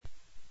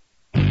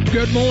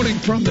Good morning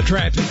from the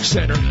traffic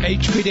center.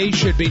 HPD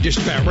should be just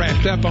about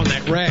wrapped up on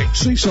that wreck.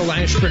 Cecil,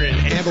 Ashburn,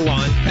 and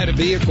Avalon had a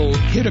vehicle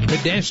hit a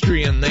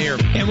pedestrian there.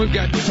 And we've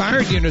got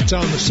fire units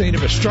on the scene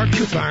of a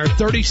structure fire,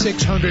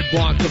 3600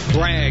 block of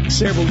Bragg,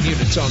 several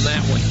units on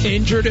that one.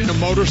 Injured in a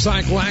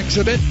motorcycle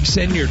accident?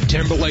 Send your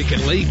Timberlake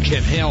and Lee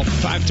can help.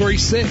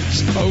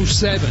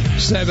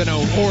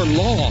 536-0770 or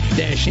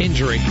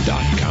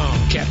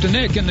law-injury.com. Captain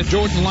Nick in the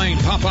Jordan Lane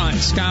Popeye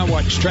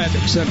Skywatch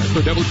Traffic Center for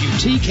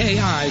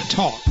WTKI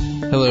Talk.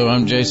 Hello,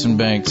 I'm Jason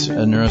Banks,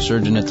 a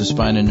neurosurgeon at the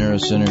Spine and Neuro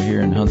Center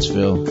here in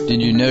Huntsville.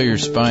 Did you know your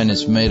spine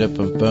is made up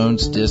of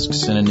bones,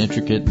 discs, and an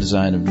intricate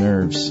design of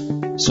nerves?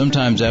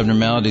 Sometimes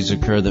abnormalities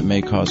occur that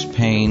may cause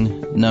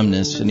pain,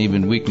 numbness, and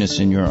even weakness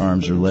in your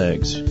arms or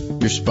legs.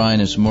 Your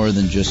spine is more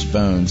than just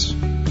bones.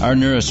 Our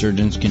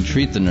neurosurgeons can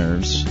treat the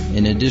nerves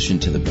in addition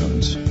to the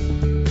bones.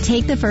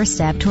 Take the first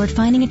step toward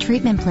finding a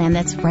treatment plan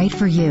that's right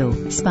for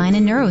you. Spine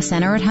and Neuro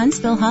Center at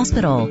Huntsville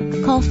Hospital.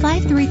 Call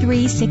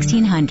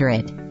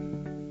 533-1600.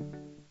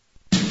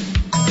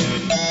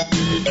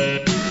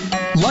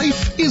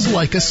 Life is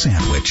like a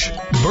sandwich.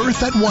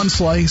 Birth at one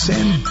slice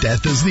and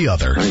death is the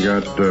other. I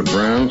got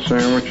brown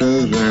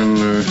sandwiches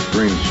and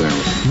green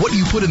sandwiches. What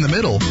you put in the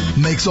middle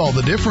makes all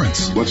the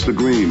difference. What's the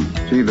green?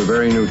 See, the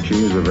very new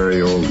cheese, the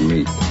very old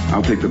meat.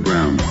 I'll take the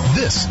brown.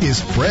 This is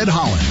Fred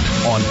Holland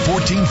on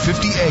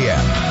 1450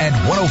 AM and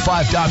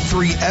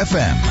 105.3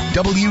 FM,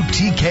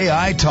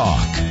 WTKI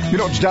Talk. You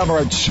know, it's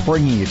downright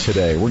springy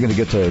today. We're going to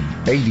get to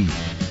 80.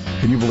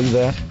 Can you believe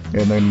that?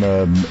 And then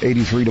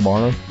 83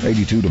 tomorrow,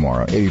 82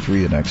 tomorrow,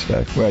 83 the next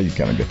day. Well, you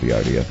kind of get the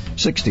idea.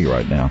 60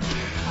 right now.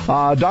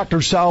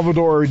 Dr.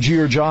 Salvador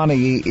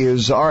Giorgiani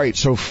is, all right,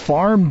 so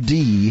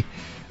PharmD,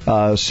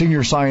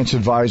 Senior Science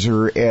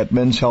Advisor at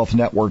Men's Health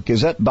Network.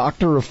 Is that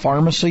Doctor of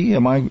Pharmacy?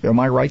 Am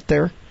I right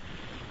there?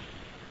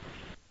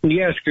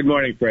 Yes, good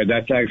morning, Fred.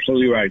 That's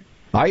absolutely right.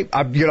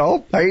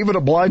 Even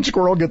a blind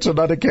squirrel gets it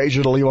done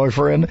occasionally, my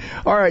friend.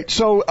 All right,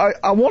 so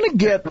I want to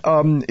get,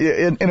 and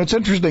it's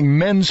interesting,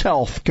 men's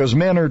health, because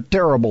men are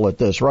terrible at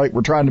this, right?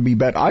 We're trying to be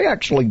better. I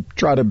actually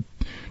try to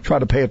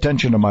pay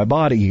attention to my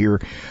body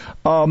here.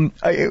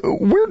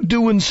 We're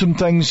doing some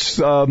things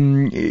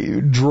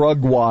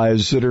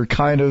drug-wise that are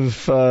kind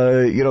of,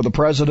 the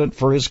president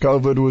for his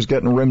COVID was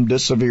getting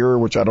remdesivir,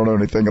 which I don't know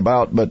anything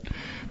about, but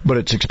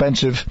it's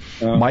expensive.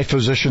 My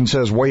physician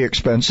says way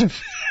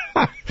expensive.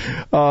 But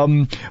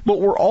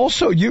we're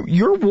also,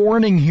 you're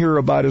warning here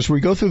about, as we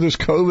go through this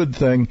COVID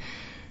thing,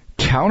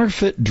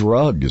 counterfeit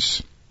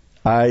drugs.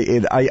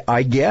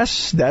 I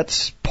guess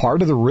that's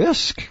part of the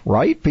risk,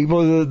 right?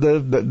 People,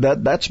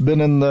 that's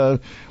been in the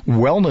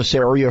wellness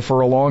area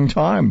for a long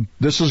time.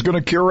 This is going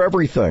to cure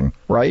everything,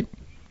 right?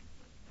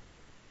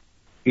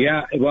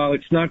 Yeah, well,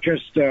 it's not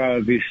just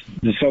the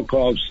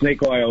so-called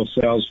snake oil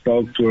sales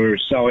folks who are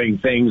selling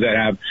things that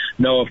have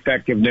no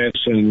effectiveness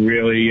and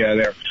really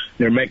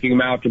they're making them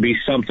out to be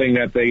something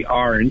that they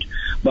aren't.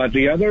 But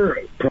the other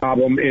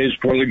problem is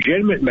for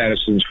legitimate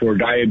medicines, for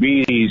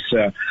diabetes,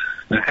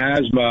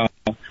 asthma,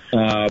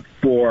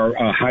 for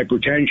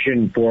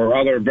hypertension, for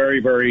other very,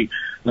 very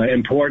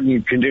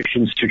important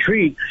conditions to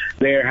treat.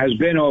 There has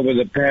been over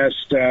the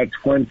past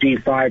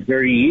 25,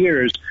 30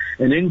 years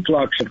an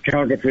influx of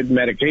counterfeit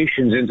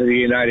medications into the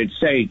United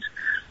States,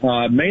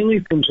 mainly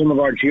from some of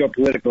our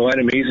geopolitical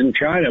enemies in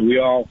China. We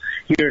all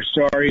hear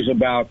stories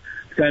about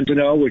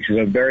fentanyl, which is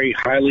a very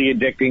highly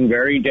addicting,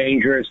 very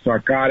dangerous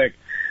narcotic,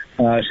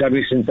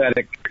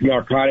 semi-synthetic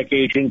narcotic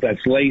agent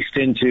that's laced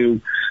into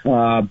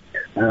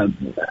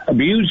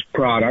abused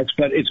products,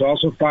 but it's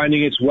also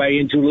finding its way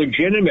into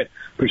legitimate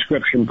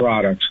prescription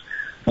products.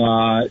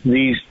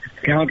 These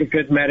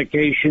counterfeit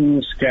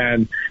medications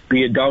can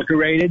be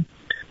adulterated,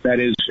 that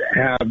is,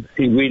 have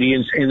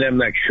ingredients in them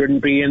that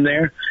shouldn't be in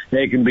there.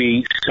 They can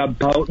be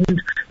subpotent.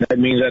 That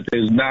means that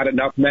there's not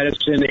enough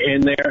medicine in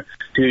there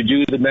to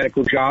do the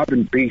medical job,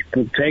 and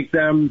people take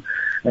them.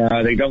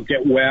 They don't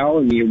get well,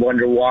 and you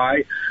wonder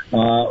why.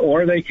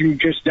 Or they can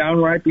just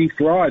downright be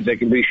fraud. They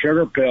can be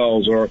sugar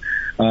pills, or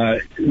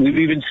we've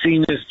even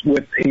seen this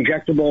with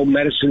injectable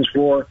medicines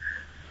for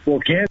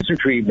cancer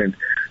treatment.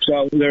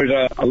 So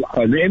there's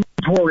an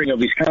importing of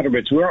these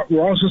counterfeits. We're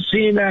also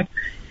seeing that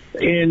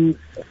in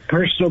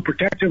personal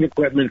protective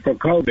equipment for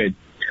COVID.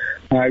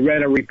 I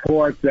read a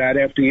report that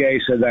FDA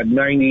said that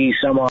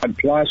 90-some-odd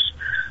plus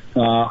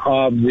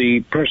of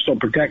the personal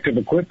protective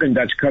equipment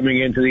that's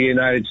coming into the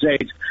United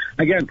States,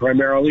 again,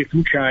 primarily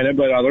from China,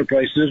 but other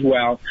places as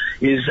well,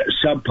 is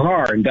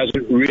subpar and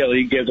doesn't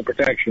really give the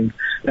protection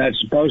that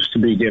it's supposed to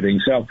be giving.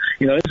 So,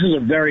 this is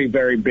a very,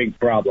 very big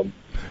problem.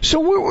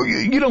 So,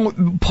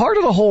 part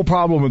of the whole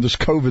problem with this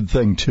COVID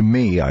thing, to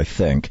me, I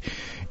think,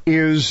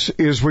 is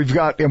we've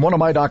got, and one of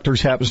my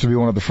doctors happens to be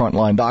one of the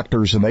frontline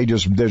doctors, and they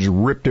just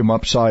ripped him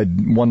upside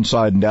one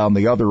side and down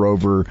the other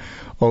over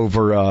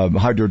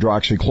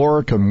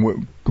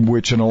hydroxychloroquine,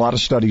 which in a lot of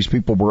studies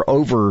people were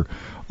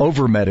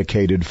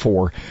over-medicated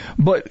for.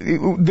 But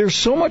there's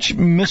so much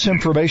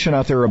misinformation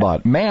out there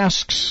about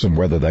masks and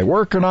whether they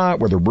work or not,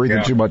 whether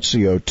breathing too much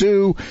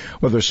CO2,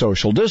 whether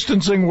social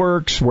distancing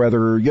works,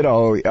 whether,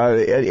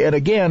 and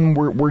again,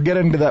 we're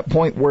getting to that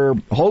point where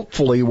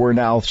hopefully we're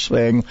now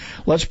saying,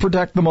 let's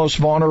protect the most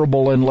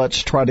vulnerable and let's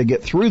try to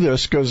get through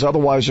this, because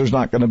otherwise there's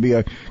not going to be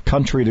a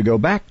country to go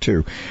back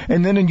to.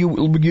 And then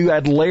you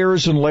add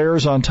layers and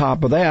layers on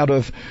top of that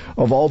of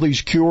all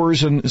these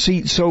cures, and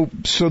see, so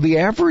the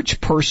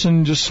average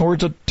person just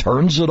sort of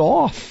turns it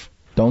off,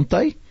 don't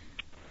they?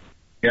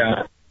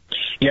 Yeah,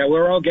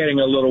 we're all getting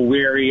a little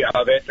weary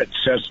of it.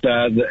 It's just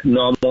the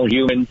normal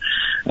human,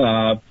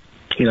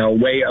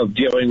 way of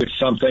dealing with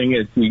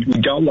something. We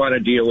don't want to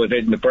deal with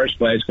it in the first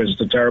place because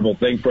it's a terrible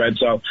thing, Fred.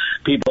 So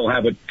people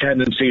have a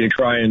tendency to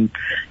try and,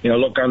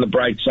 look on the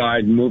bright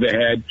side and move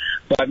ahead.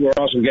 But we're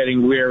also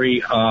getting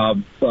weary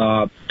of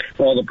all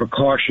the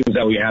precautions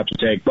that we have to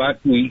take.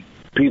 But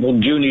people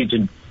do need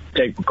to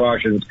take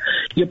precautions.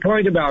 Your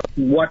point about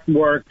what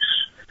works,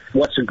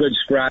 what's a good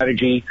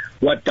strategy,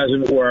 what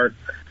doesn't work,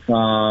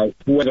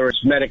 whether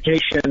it's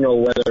medication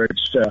or whether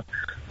it's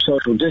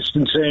social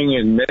distancing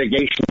and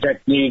mitigation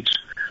techniques.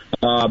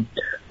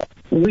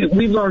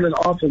 We've learned an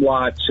awful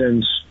lot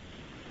since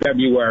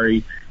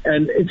February,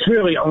 and it's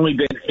really only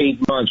been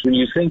 8 months. When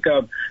you think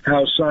of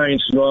how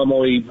science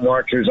normally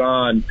marches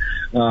on,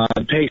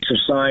 the pace of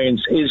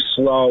science is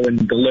slow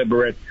and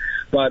deliberate,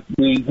 but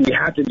we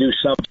have to do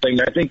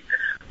something. I think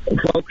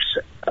folks,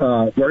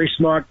 very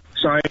smart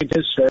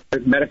scientists,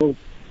 medical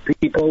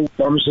people,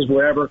 pharmacists,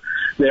 whatever,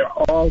 they're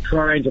all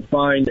trying to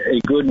find a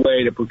good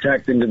way to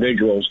protect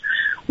individuals.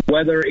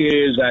 Whether it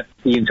is that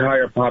the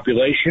entire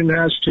population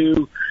has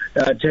to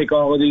take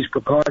all of these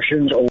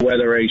precautions or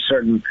whether a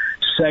certain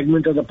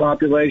segment of the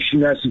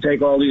population has to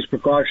take all these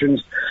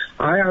precautions,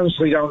 I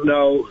honestly don't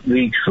know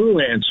the true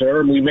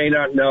answer, and we may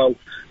not know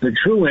the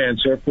true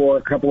answer for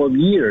a couple of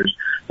years.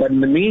 But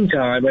in the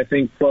meantime, I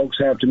think folks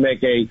have to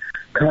make a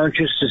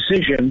conscious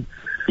decision,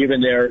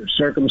 given their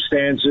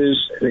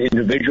circumstances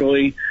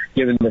individually,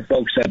 given the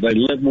folks that they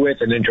live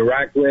with and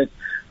interact with,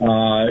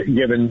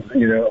 given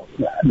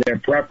their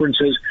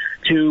preferences,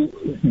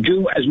 to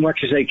do as much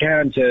as they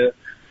can to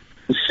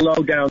slow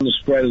down the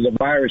spread of the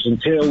virus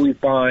until we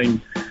find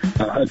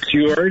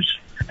cures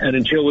and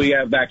until we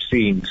have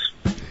vaccines.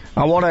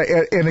 I want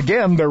to, and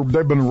again,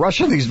 they've been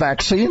rushing these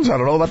vaccines. I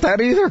don't know about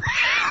that either.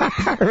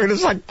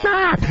 It's like,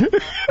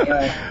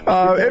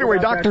 anyway,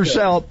 Dr.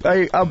 Sal,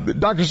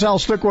 Dr. Sal,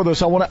 stick with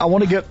us. I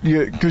want to get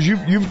you, because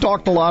you've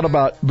talked a lot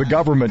about the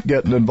government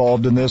getting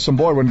involved in this, and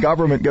boy, when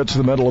government gets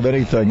in the middle of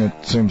anything,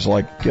 it seems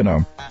like,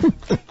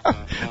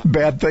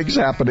 bad things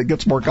happen. It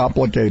gets more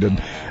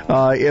complicated.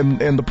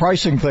 And the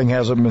pricing thing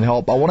hasn't been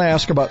helped. I want to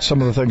ask about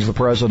some of the things the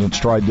president's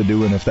tried to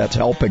do and if that's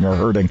helping or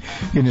hurting.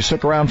 Can you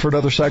stick around for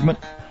another segment?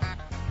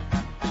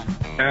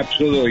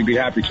 Absolutely. Be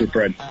happy to,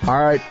 Fred.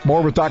 All right.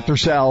 More with Dr.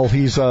 Sal.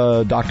 He's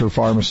a doctor of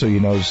pharmacy. He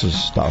knows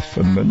his stuff.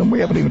 And then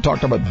we haven't even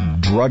talked about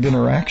drug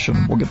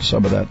interaction. We'll get to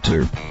some of that,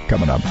 too,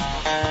 coming up.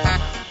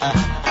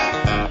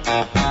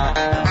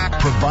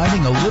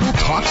 Providing a little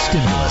talk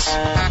stimulus.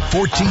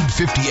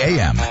 1450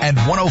 AM and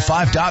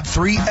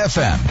 105.3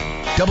 FM.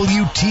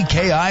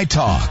 WTKI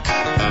Talk.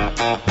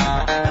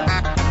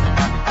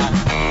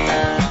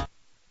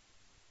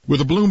 With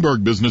the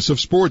Bloomberg Business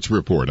of Sports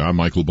report, I'm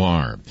Michael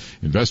Barr.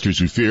 Investors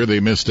who fear they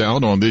missed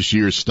out on this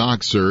year's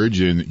stock surge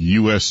in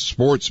U.S.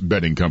 sports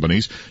betting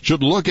companies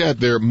should look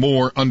at their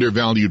more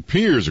undervalued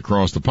peers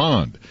across the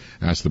pond.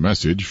 That's the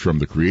message from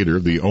the creator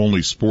of the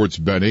only sports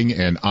betting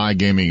and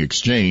iGaming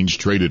exchange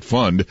traded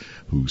fund,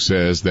 who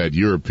says that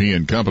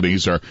European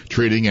companies are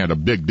trading at a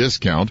big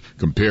discount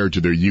compared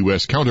to their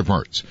U.S.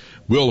 counterparts.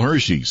 Will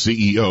Hershey,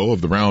 CEO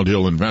of the Round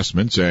Hill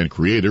Investments and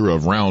creator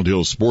of Round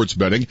Hill Sports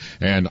Betting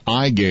and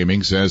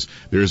iGaming, says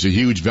there's a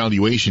huge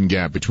valuation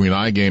gap between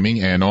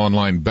iGaming and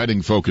online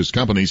betting-focused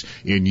companies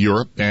in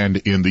Europe and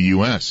in the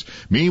U.S.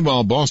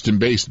 Meanwhile,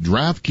 Boston-based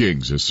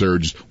DraftKings has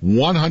surged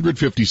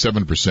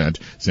 157%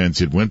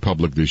 since it went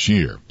public this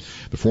year.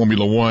 The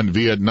Formula One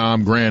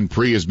Vietnam Grand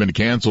Prix has been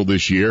canceled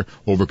this year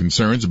over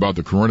concerns about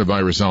the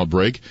coronavirus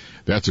outbreak.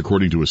 That's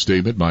according to a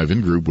statement by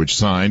Vingroup, which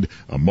signed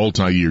a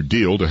multi-year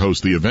deal to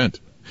host the event.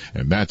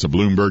 And that's a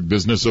Bloomberg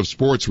Business of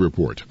Sports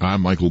report.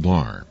 I'm Michael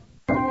Barr.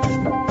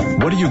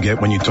 What do you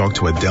get when you talk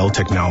to a Dell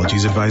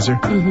Technologies advisor?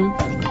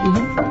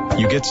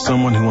 You get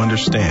someone who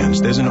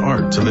understands there's an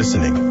art to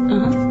listening.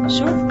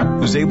 Sure.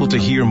 Who's able to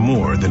hear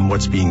more than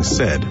what's being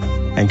said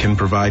and can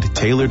provide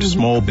tailored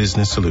small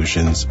business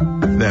solutions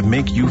that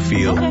make you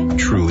feel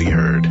truly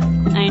heard.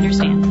 I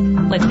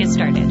understand. Let's get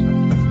started.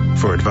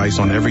 For advice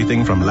on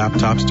everything from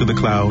laptops to the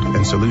cloud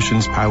and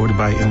solutions powered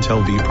by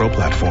Intel vPro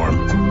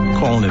platform,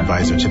 call an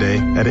advisor today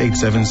at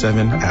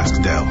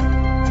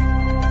 877-ASK-DELL.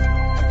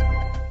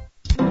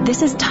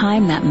 This is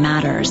time that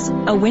matters,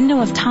 a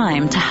window of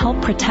time to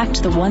help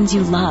protect the ones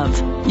you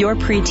love. Your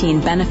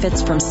preteen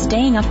benefits from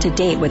staying up to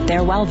date with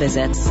their well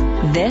visits.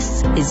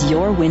 This is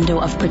your window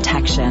of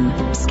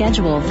protection.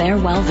 Schedule their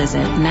well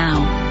visit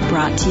now.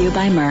 Brought to you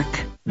by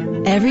Merck.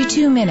 Every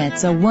 2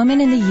 minutes, a woman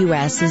in the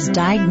U.S. is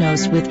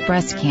diagnosed with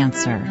breast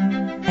cancer.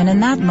 And in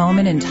that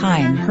moment in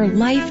time, her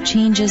life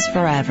changes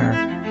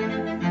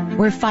forever.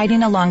 We're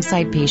fighting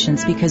alongside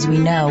patients because we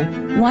know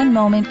one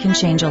moment can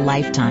change a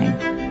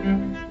lifetime.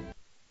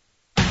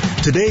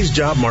 Today's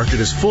job market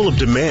is full of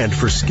demand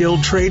for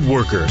skilled trade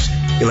workers.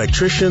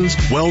 Electricians,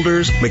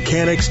 welders,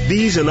 mechanics,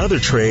 these and other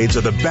trades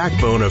are the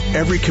backbone of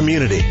every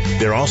community.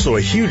 They're also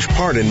a huge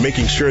part in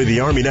making sure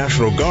the Army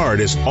National Guard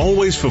is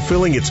always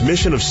fulfilling its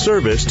mission of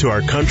service to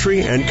our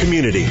country and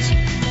communities.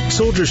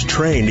 Soldiers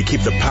train to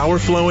keep the power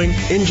flowing,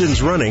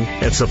 engines running,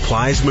 and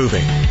supplies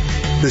moving.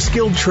 The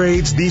skilled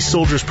trades these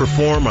soldiers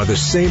perform are the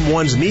same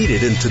ones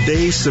needed in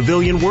today's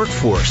civilian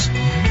workforce.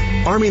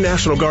 Army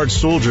National Guard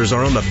soldiers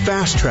are on the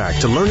fast track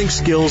to learning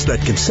skills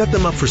that can set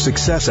them up for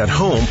success at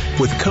home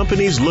with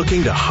companies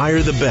looking to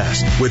hire the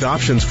best. With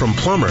options from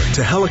plumber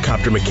to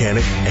helicopter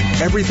mechanic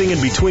and everything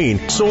in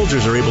between,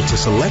 soldiers are able to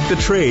select the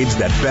trades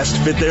that best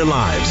fit their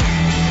lives.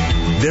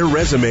 Their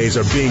resumes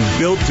are being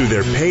built through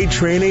their paid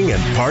training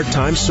and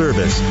part-time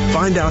service.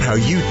 Find out how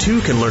you too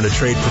can learn a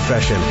trade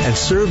profession and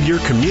serve your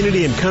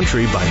community and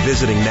country by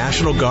visiting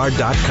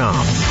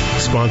NationalGuard.com.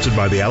 Sponsored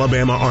by the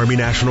Alabama Army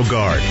National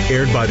Guard.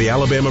 Aired by the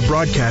Alabama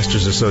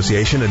Broadcasters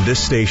Association and this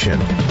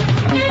station.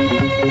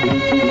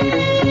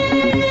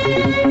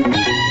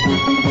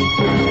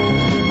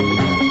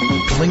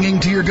 Clinging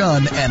to your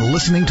gun and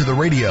listening to the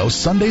radio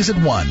Sundays at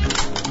 1.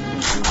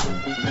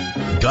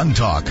 Gun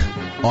Talk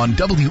on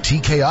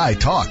WTKI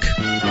Talk.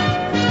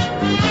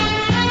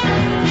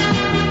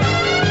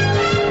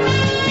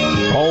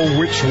 Oh,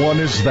 which one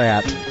is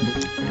that?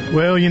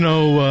 Well, you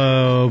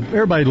know,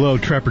 everybody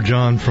loved Trapper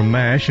John from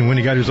MASH, and when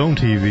he got his own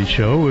TV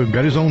show, he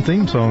got his own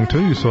theme song,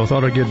 too. So I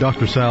thought I'd give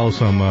Dr. Sal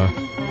some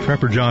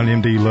Trapper John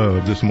MD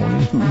love this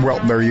morning. Well,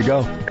 there you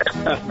go.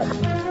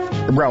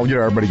 Well, you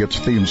know, everybody gets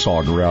a theme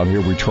song around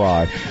here. We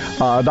try.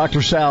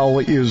 Dr. Sal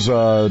is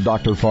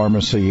Dr.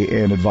 Pharmacy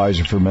and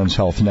advisor for Men's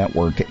Health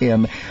Network.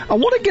 And I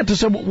want to get to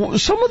some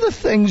of the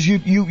things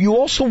you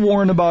also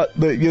warn about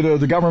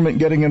the government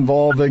getting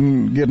involved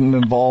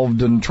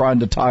and trying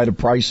to tie to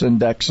price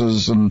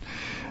indexes and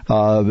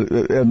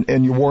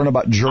you warn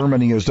about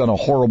Germany has done a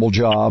horrible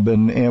job,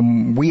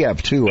 and we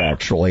have too,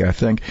 actually, I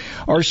think.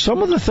 Are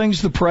some of the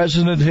things the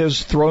president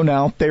has thrown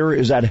out there,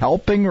 is that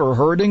helping or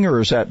hurting, or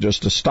is that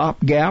just a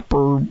stopgap,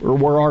 or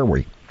where are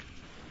we?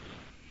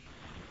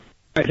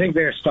 I think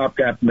they're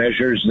stopgap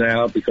measures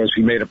now because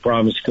he made a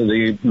promise to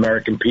the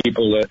American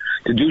people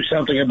to do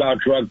something about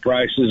drug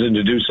prices and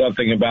to do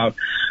something about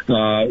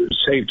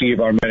safety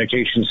of our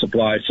medication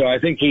supply. So I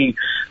think he,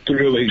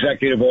 through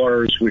executive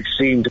orders, which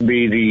seem to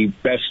be the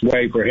best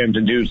way for him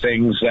to do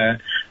things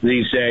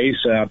these days,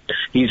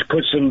 he's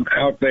put some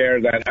out there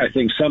that I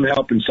think some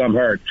help and some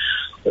hurt.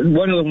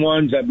 One of the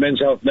ones that Men's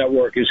Health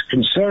Network is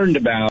concerned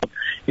about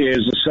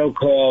is the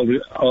so-called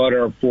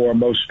order for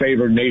most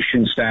favored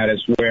nation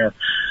status, where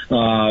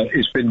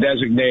it's been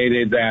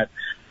designated that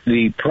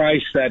the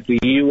price that the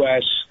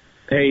U.S.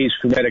 pays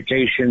for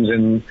medications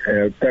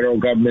and federal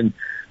government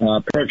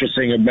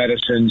purchasing of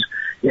medicines,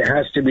 it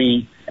has to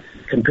be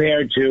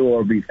compared to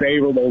or be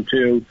favorable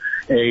to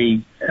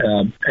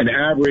an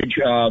average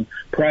of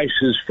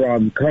prices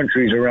from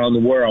countries around the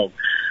world.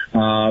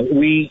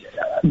 We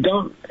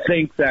don't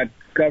think that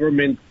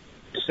government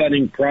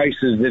setting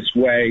prices this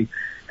way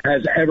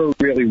has ever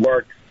really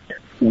worked.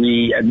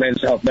 We at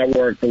Men's Health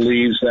Network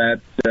believes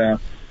that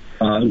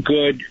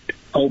good,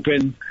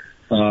 open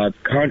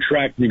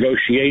contract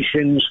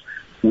negotiations,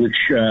 which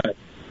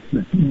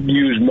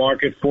use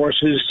market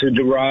forces to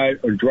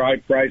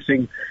drive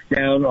pricing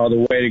down, are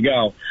the way to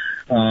go.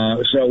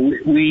 So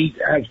we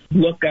have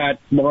looked at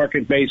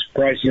market-based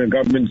pricing or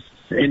government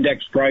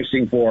index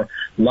pricing for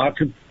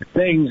lots of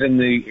things in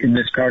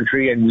this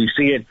country, and we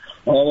see it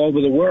all over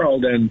the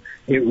world, and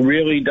it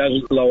really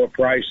doesn't lower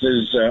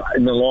prices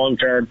in the long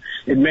term.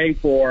 It may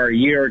for a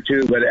year or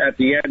two, but at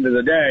the end of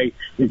the day,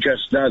 it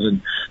just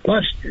doesn't.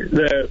 Plus,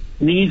 the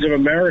needs of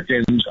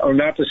Americans are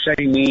not the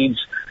same needs,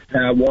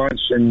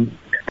 wants, and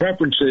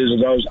preferences of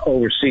those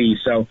overseas,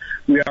 so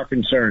we are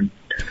concerned.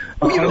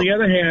 On the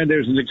other hand,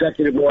 there's an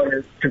executive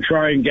order to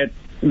try and get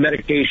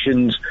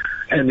medications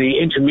and the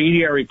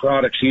intermediary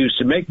products used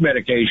to make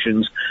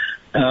medications,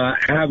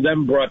 have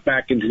them brought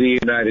back into the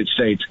United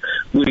States.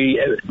 We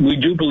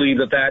do believe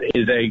that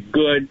is a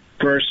good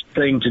first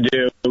thing to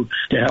do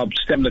to help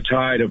stem the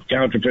tide of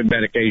counterfeit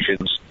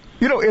medications.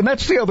 You know, and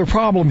that's the other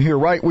problem here,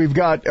 right? We've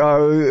got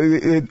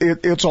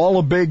it's all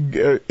a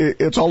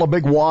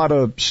big wad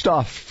of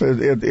stuff.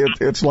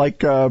 It's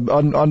like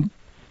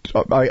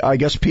I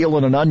guess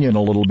peeling an onion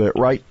a little bit,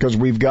 right? Because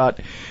we've got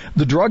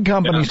the drug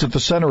companies at the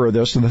center of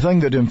this, and the thing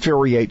that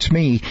infuriates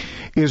me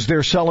is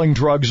they're selling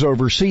drugs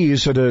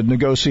overseas at a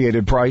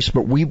negotiated price,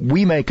 but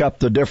we make up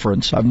the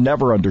difference. I've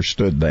never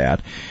understood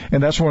that.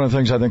 And that's one of the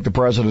things I think the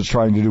president's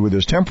trying to do with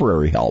his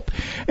temporary help.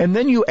 And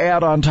then you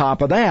add on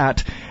top of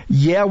that,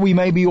 yeah, we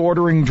may be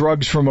ordering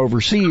drugs from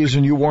overseas,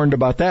 and you warned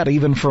about that,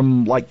 even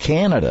from like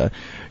Canada.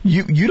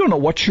 You don't know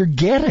what you're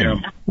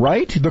getting,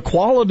 right? The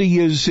quality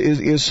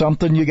is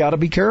something you got to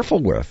be careful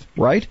with,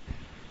 right?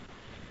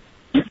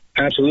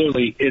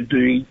 Absolutely.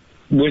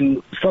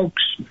 When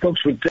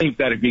folks would think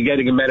that if you're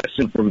getting a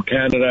medicine from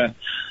Canada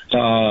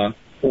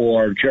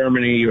or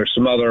Germany or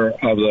some other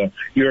of the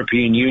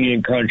European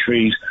Union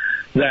countries,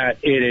 that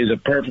it is a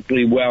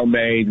perfectly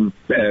well-made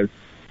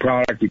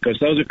product, because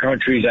those are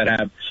countries that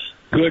have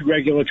good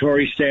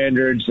regulatory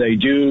standards. They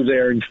do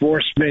their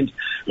enforcement,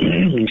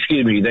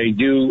 they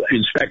do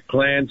inspect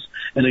plants,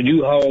 and they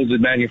do hold the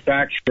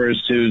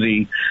manufacturers to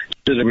the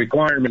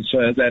requirements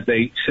that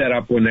they set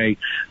up when they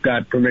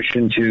got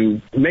permission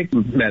to make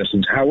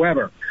medicines.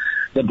 However,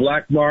 the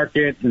black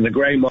market and the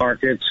gray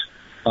markets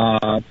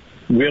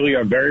really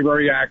are very,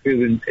 very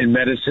active in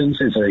medicines.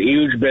 It's a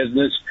huge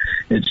business.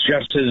 It's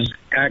just as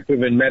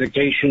active in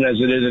medication as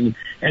it is in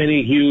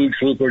any huge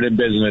lucrative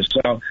business.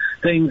 So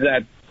things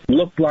that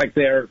look like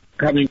they're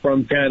coming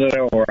from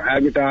Canada or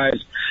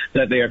advertise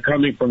that they are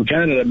coming from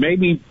Canada may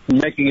be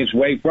making its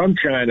way from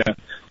China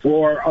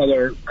or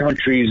other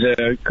countries,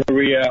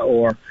 Korea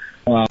or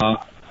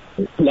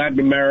Latin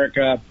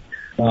America,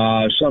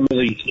 some of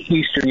the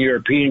Eastern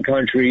European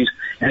countries,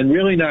 and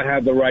really not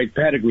have the right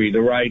pedigree,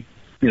 the right,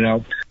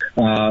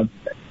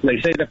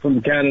 they say they're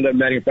from Canada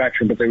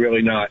manufacturing, but they're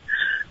really not.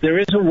 There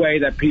is a way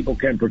that people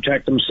can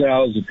protect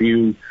themselves if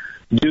you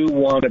do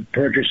want to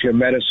purchase your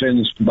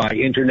medicines by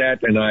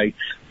internet, and I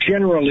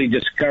generally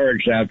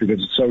discourage that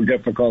because it's so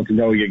difficult to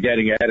know what you're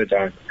getting ahead of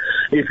time.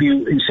 If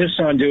you insist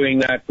on doing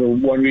that for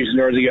one reason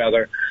or the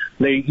other,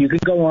 you can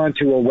go on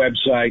to a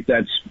website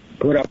that's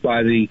put up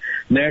by the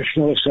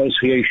National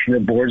Association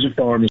of Boards of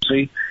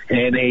Pharmacy,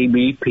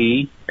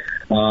 NABP.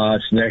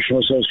 It's National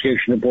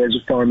Association of Boards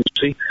of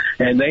Pharmacy,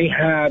 and they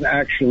have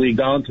actually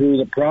gone through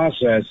the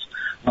process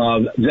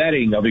of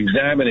vetting, of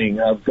examining,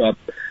 of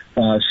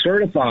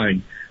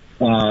certifying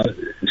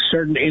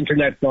certain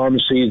internet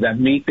pharmacies that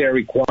meet their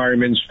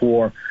requirements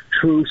for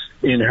truth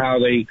in how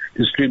they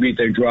distribute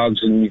their drugs,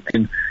 and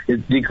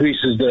it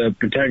decreases the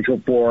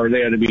potential for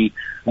there to be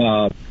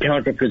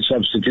counterfeit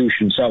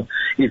substitution. So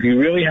if you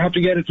really have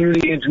to get it through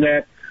the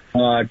internet,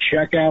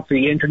 check out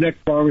the internet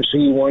pharmacy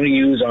you want to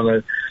use on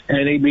the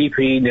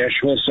NABP,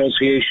 National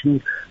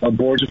Association of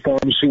Boards of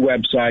Pharmacy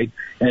website,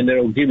 and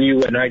it'll give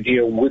you an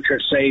idea of which are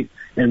safe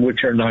and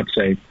which are not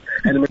safe.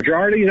 And the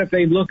majority that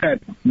they look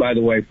at, by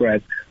the way,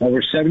 Fred,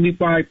 over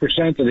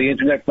 75% of the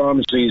internet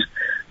pharmacies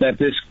that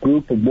this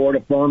group of board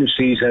of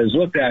pharmacies has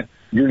looked at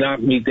do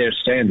not meet their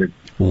standard.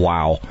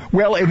 Wow.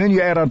 Well, and then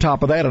you add on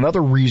top of that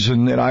another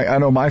reason, and I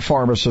know my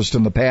pharmacist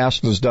in the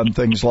past has done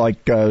things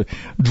like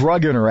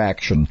drug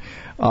interaction.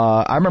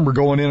 I remember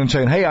going in and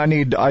saying, hey, I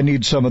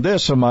need some of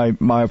this, and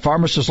my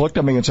pharmacist looked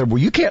at me and said,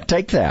 well, you can't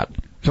take that.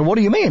 So what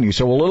do you mean? He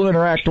said, well, it'll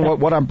interact with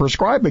what I'm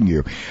prescribing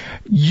you.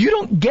 You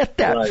don't get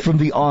that from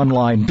the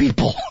online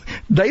people.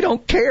 They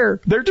don't care.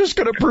 They're just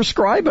going to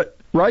prescribe it,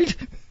 right?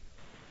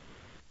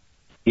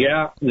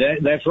 Yeah,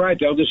 that's right.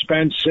 They'll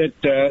dispense it.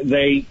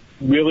 They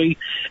really,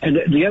 and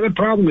the other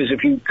problem is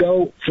if you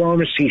go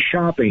pharmacy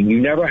shopping,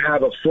 you never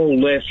have a full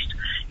list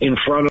in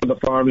front of the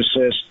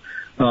pharmacist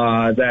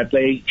that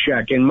they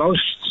check. In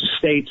most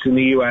states in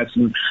the U.S.,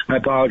 and I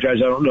apologize,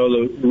 I don't know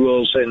the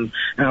rules in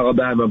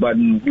Alabama, but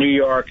in New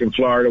York and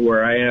Florida,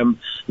 where I am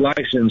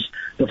licensed,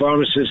 the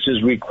pharmacist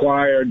is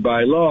required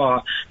by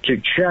law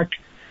to check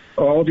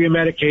all of your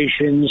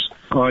medications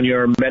on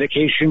your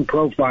medication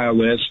profile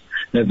list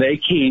that they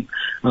keep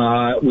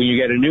when you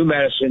get a new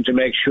medicine, to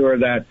make sure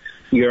that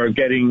you're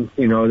getting,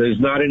 there's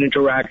not an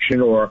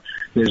interaction, or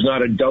there's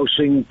not a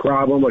dosing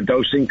problem or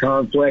dosing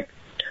conflict,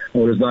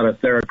 or there's not a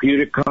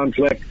therapeutic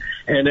conflict,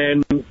 and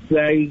then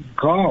they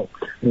call.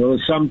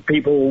 Some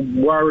people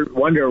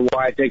wonder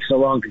why it takes so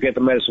long to get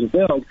the medicine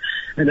filled,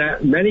 and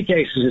that in many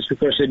cases it's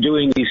because they're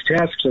doing these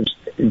tests of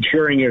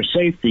ensuring your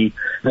safety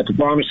at the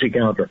pharmacy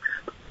counter.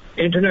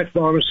 Internet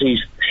pharmacies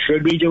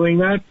should be doing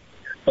that,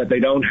 but they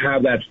don't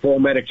have that full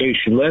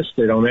medication list.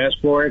 They don't ask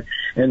for it,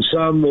 and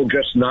some will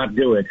just not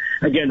do it.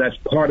 Again, that's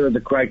part of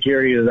the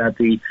criteria that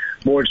the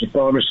boards of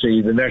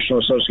pharmacy, the National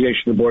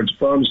Association of Boards of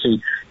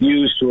Pharmacy,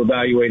 use to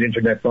evaluate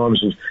internet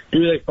pharmacies.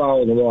 Do they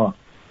follow the law?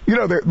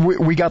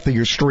 We got the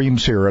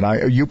extremes here,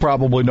 and you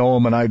probably know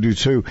them, and I do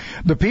too.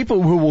 The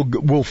people who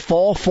will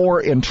fall for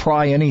and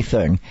try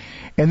anything,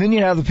 and then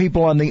you have the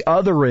people on the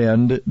other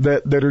end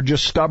that are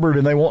just stubborn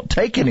and they won't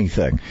take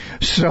anything.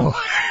 So,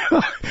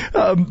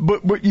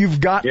 but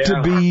you've got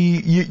to be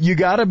you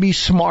got to be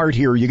smart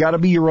here. You got to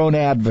be your own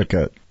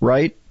advocate,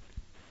 right?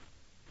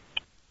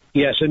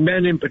 Yes, and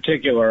men in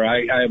particular.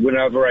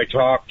 Whenever I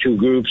talk to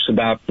groups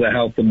about the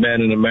health of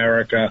men in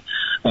America,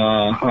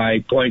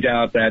 I point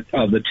out that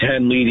of the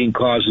 10 leading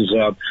causes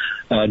of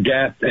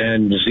death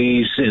and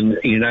disease in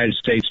the United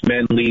States,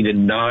 men lead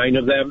in 9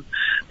 of them.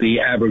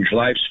 The average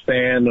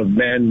lifespan of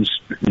men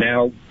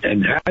now,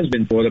 and has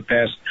been for the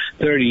past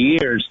 30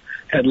 years,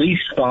 at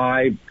least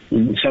 5,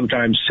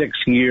 sometimes 6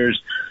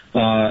 years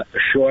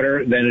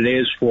shorter than it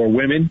is for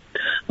women.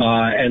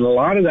 And a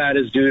lot of that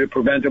is due to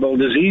preventable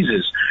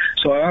diseases.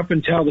 So I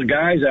often tell the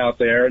guys out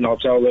there, and I'll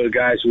tell the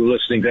guys who are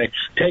listening,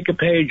 take a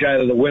page out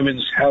of the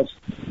Women's Health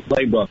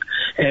Playbook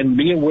and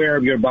be aware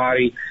of your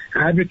body.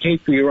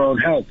 Advocate for your own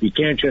health. You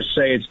can't just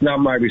say it's not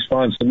my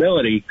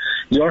responsibility.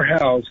 Your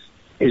health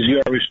is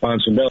your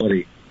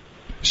responsibility.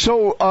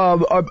 So,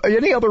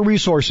 any other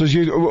resources?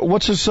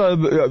 What's this,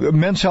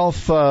 Men's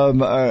Health,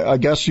 I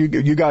guess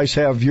you guys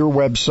have your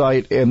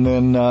website, and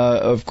then,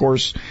 of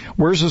course,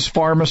 where's this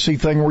pharmacy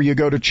thing where you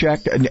go to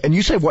check? And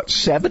you say, what,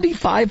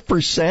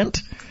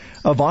 75%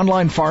 of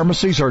online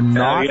pharmacies are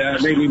not? Yeah,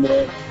 maybe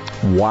more.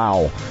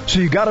 Wow.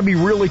 So you got to be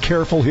really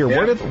careful here.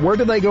 Yeah. Where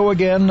do they go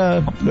again,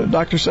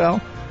 Dr.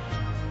 Sal?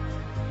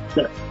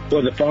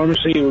 For the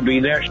pharmacy, it would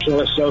be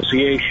National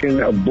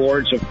Association of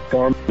Boards of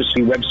Pharmacy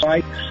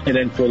website. And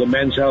then for the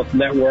Men's Health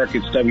Network,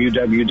 it's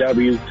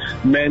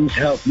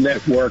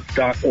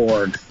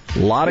www.menshealthnetwork.org. A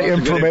lot of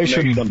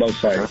information on both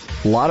sides.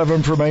 A lot of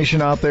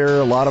information out there.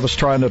 A lot of us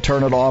trying to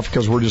turn it off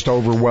because we're just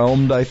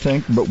overwhelmed, I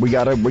think. But we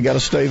gotta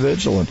stay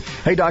vigilant.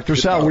 Hey, Dr.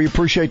 Sal, we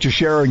appreciate you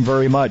sharing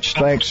very much.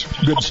 Thanks.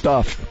 Good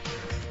stuff.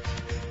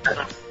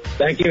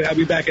 Thank you. I'll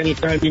be back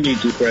anytime you need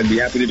to, Fred. Be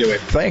happy to do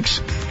it.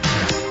 Thanks.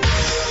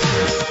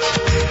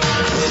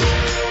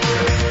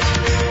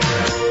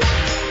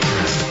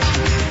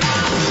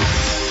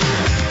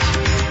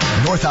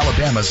 North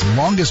Alabama's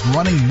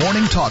longest-running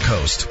morning talk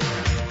host.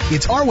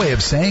 It's our way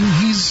of saying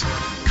he's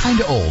kind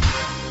of old.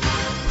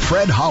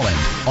 Fred Holland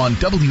on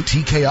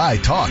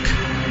WTKI Talk.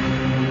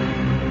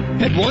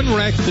 Had one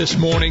wreck this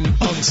morning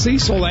on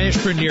Cecil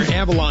Ashburn near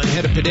Avalon.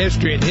 Had a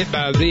pedestrian hit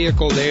by a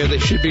vehicle there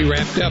that should be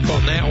wrapped up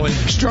on that one.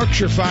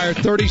 Structure fire,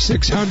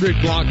 3600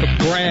 block of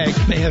Bragg.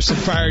 May have some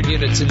fire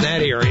units in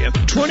that area.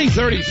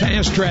 2030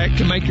 Fast Track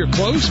can make your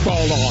clothes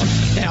fall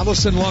off.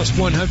 Allison lost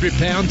 100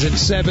 pounds in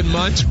 7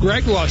 months.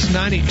 Greg lost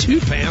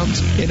 92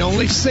 pounds in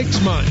only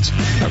 6 months.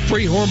 A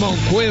free hormone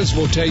quiz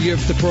will tell you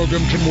if the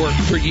program can work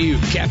for you.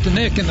 Captain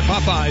Nick in the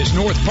Popeyes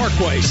North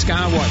Parkway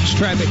Skywatch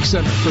Traffic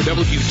Center for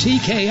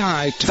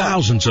WTKI Talk.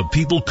 Thousands of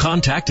people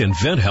contact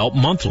InventHelp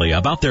monthly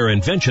about their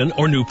invention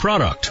or new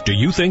product. Do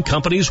you think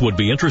companies would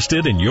be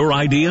interested in your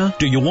idea?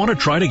 Do you want to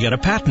try to get a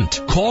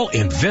patent? Call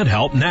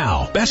InventHelp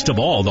now. Best of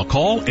all, the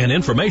call and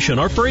information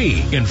are free.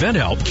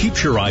 InventHelp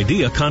keeps your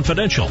idea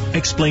confidential,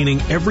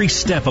 explaining every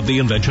step of the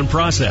invention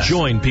process.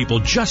 Join people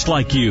just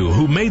like you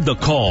who made the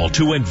call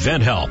to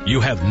InventHelp.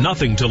 You have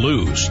nothing to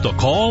lose. The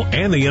call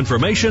and the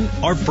information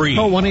are free.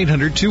 Call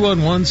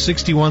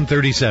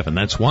 1-800-211-6137.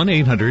 That's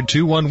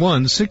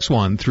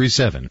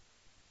 1-800-211-6137.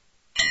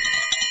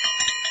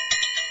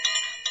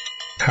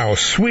 How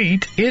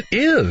sweet it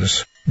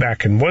is.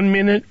 Back in 1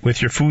 minute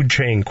with your food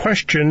chain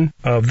question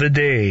of the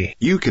day.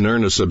 You can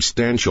earn a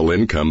substantial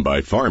income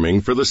by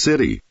farming for the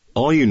city.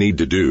 All you need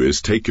to do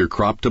is take your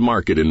crop to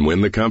market and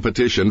win the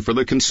competition for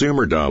the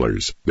consumer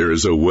dollars. There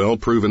is a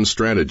well-proven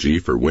strategy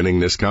for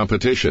winning this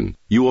competition.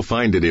 You will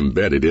find it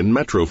embedded in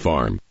Metro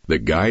Farm, the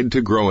guide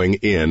to growing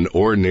in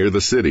or near the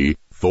city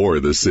for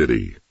the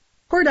city.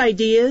 Word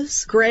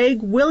ideas,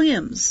 Greg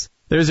Williams.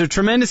 There's a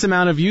tremendous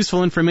amount of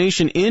useful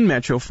information in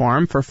Metro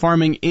Farm for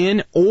farming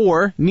in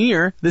or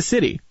near the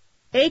city.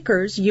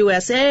 Acres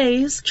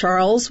USA's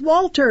Charles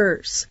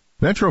Walters.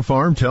 Metro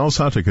Farm tells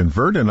how to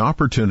convert an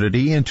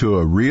opportunity into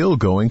a real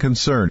going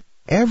concern.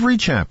 Every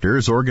chapter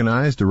is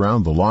organized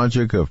around the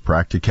logic of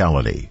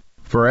practicality.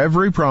 For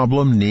every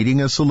problem needing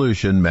a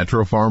solution,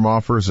 Metro Farm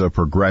offers a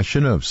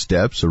progression of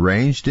steps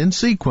arranged in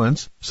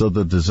sequence so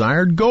the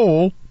desired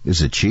goal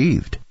is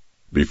achieved.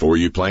 Before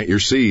you plant your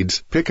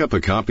seeds, pick up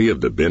a copy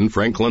of the Ben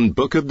Franklin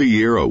Book of the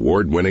Year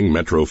award-winning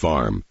Metro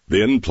Farm.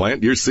 Then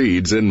plant your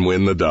seeds and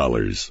win the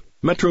dollars.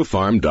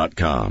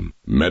 MetroFarm.com.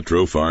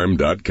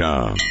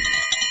 MetroFarm.com.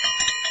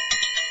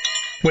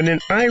 When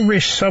an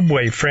Irish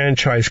Subway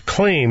franchise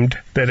claimed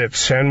that its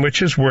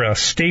sandwiches were a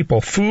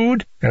staple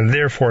food and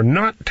therefore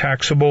not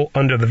taxable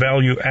under the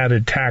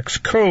value-added tax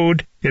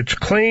code, its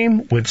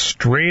claim went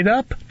straight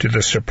up to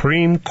the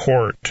Supreme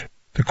Court.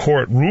 The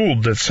court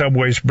ruled that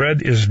Subway's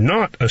bread is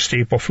not a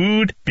staple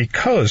food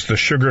because the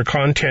sugar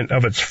content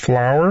of its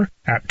flour,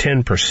 at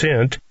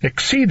 10%,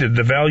 exceeded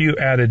the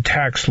value-added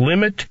tax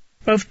limit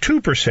of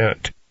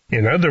 2%.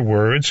 In other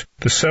words,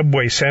 the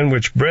Subway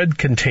sandwich bread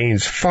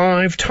contains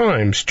 5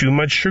 times too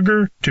much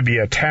sugar to be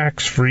a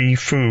tax-free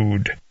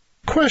food.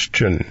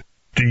 Question: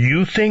 do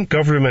you think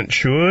government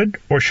should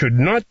or should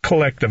not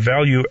collect a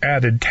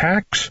value-added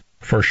tax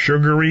for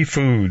sugary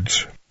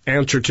foods?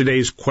 Answer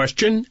today's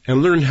question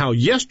and learn how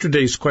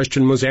yesterday's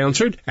question was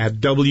answered at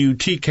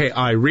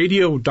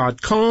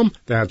WTKIRadio.com.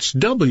 That's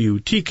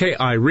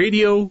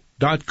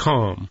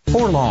WTKIRadio.com.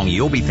 Before long,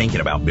 you'll be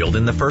thinking about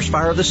building the first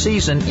fire of the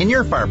season in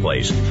your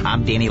fireplace.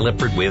 I'm Danny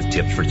Lipford with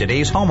tips for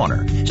today's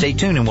homeowner. Stay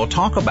tuned and we'll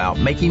talk about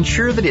making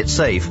sure that it's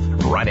safe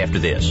right after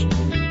this.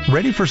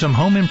 Ready for some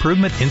home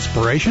improvement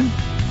inspiration?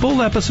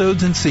 Full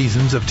episodes and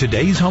seasons of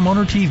Today's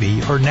Homeowner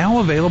TV are now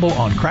available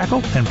on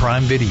Crackle and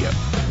Prime Video.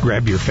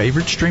 Grab your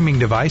favorite streaming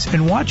device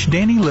and watch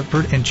Danny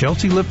Lipford and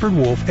Chelsea Lipford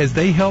Wolf as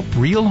they help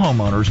real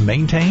homeowners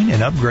maintain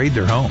and upgrade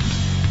their homes.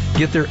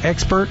 Get their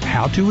expert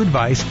how-to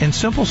advice and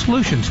simple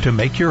solutions to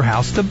make your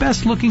house the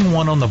best-looking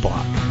one on the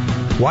block.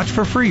 Watch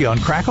for free on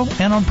Crackle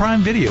and on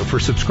Prime Video for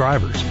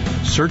subscribers.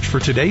 Search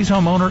for Today's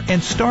Homeowner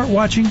and start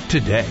watching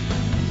today.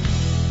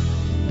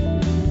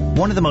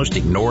 One of the most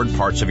ignored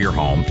parts of your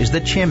home is the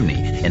chimney,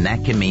 and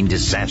that can mean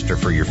disaster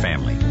for your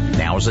family.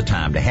 Now is the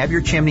time to have your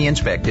chimney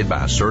inspected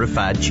by a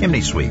certified chimney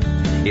sweep.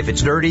 If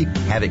it's dirty,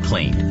 have it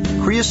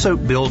cleaned.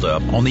 Creosote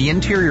buildup on the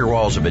interior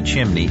walls of a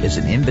chimney is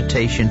an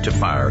invitation to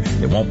fire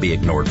that won't be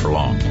ignored for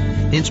long.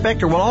 The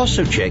inspector will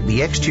also check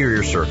the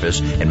exterior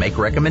surface and make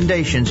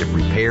recommendations if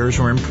repairs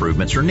or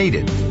improvements are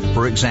needed.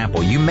 For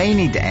example, you may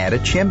need to add a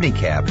chimney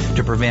cap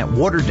to prevent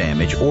water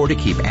damage or to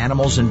keep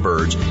animals and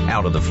birds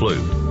out of the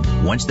flue.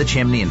 Once the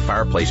chimney and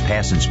fireplace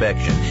pass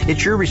inspection,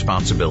 it's your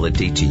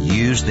responsibility to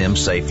use them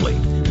safely.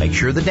 Make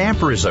sure the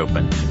damper is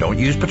open. Don't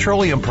use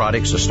petroleum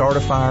products to start a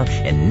fire,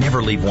 and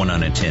never leave one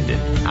unattended.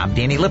 I'm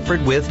Danny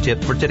Lipford with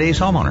Tip for Today's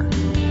Homeowner.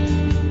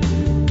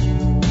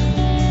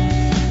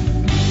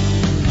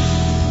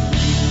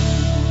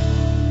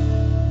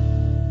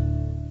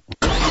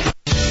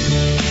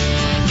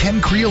 Ken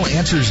Creel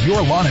answers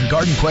your lawn and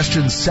garden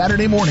questions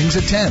Saturday mornings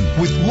at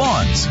 10 with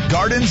Lawns,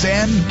 Gardens,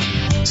 and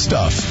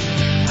Stuff.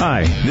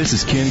 Hi, this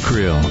is Ken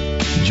Creel.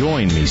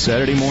 Join me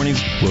Saturday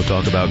mornings. We'll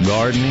talk about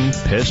gardening,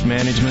 pest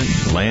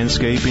management,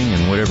 landscaping,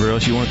 and whatever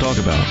else you want to talk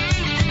about.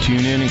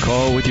 Tune in and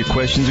call with your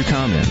questions or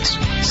comments.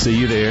 See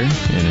you there,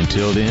 and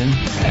until then,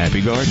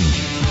 happy gardening.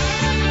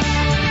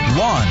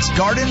 Lawns,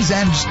 Gardens,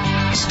 and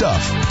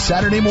Stuff,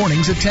 Saturday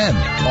mornings at 10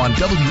 on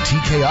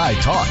WTKI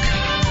Talk.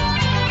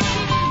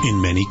 In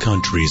many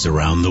countries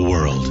around the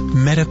world,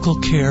 medical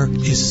care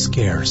is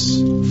scarce.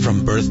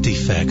 From birth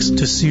defects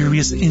to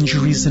serious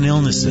injuries and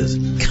illnesses,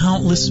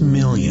 countless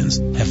millions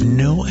have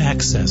no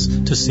access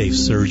to safe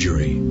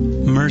surgery.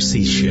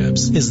 Mercy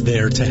Ships is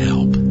there to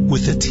help.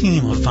 With a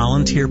team of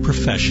volunteer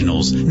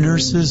professionals,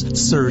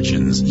 nurses,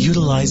 surgeons,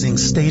 utilizing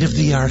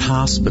state-of-the-art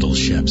hospital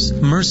ships,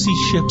 Mercy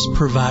Ships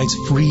provides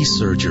free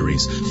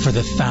surgeries for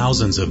the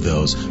thousands of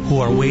those who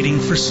are waiting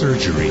for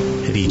surgery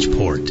at each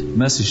port.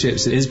 Mercy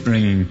Ships is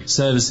bringing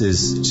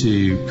services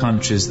to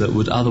countries that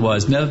would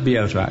otherwise never be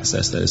able to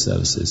access those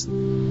services.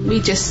 We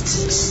just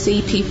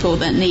see people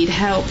that need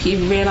help. You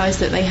realise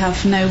that they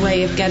have no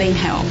way of getting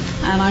help,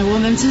 and I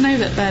want them to know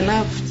that they're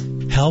loved.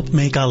 Help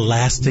make a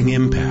lasting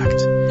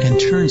impact and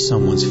turn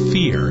someone's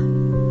fear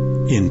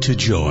into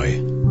joy.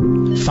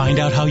 Find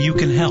out how you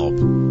can help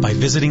by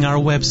visiting our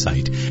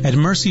website at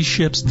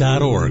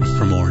mercyships.org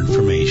for more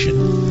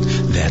information.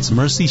 That's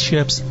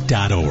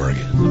mercyships.org.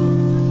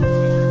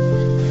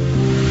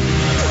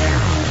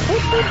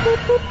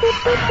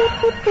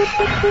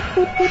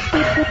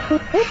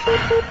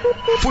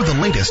 For the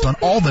latest on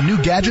all the new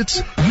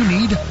gadgets, you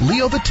need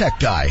Leo the Tech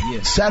Guy.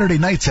 Saturday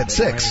nights at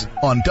 6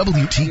 on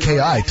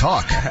WTKI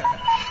Talk.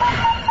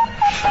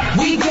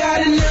 We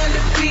got an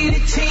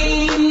undefeated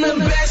team, the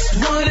best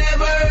one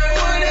ever.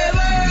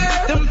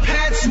 Them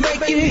Pats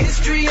making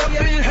history up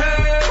in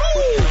her.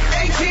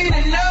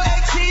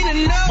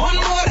 18-0, one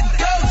more to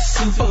go,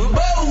 Super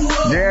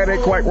Bowl. Yeah, it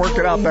ain't quite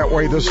working out that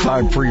way this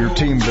time for your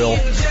team, Bill.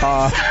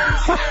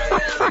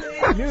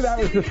 I knew that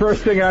was the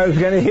first thing I was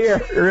going to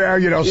hear. Yeah,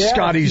 you know,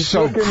 Scotty's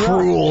so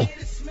cruel.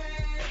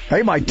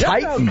 Hey, my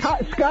Titans. No,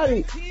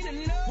 Scotty.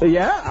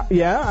 Yeah,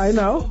 I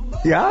know.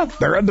 Yeah,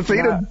 they're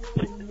undefeated.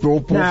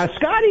 Now,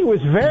 Scotty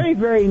was very,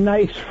 very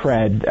nice,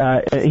 Fred.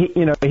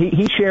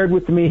 He shared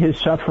with me his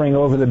suffering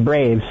over the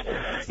Braves.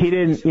 He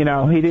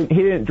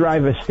didn't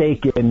drive a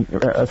stake in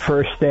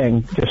first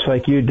thing, just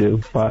like you do.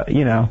 But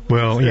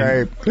well,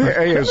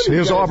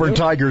 his Auburn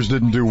Tigers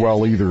didn't do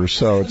well either.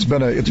 So it's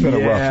been a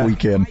rough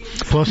weekend.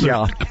 Plus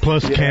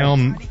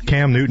Cam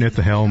Newton at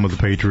the helm of the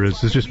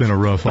Patriots. It's just been a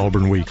rough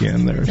Auburn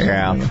weekend there. So,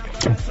 yeah.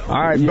 All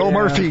right, Bill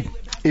Murphy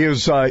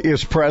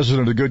is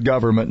president of Good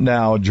Government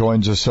now,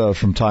 joins us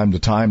from time to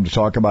time to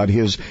talk about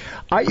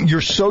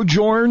your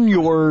sojourn,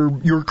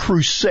 your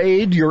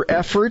crusade, your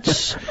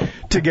efforts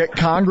to get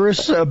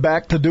Congress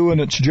back to doing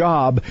its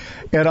job.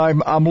 And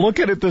I'm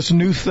looking at this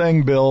new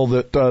thing, Bill,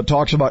 that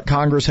talks about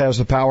Congress has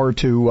the power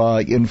to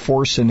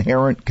enforce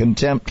inherent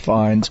contempt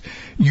fines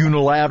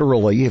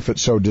unilaterally if it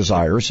so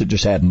desires. It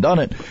just hadn't done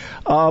it.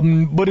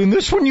 But in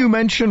this one you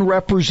mentioned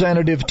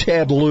Representative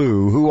Ted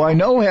Lieu, who I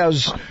know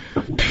has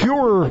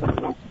pure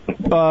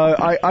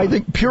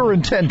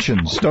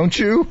intentions, don't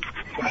you?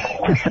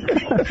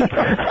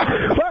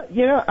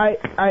 Well, I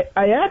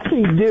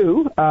actually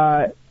do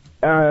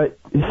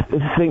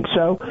think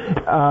so.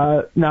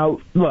 Now,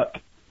 look,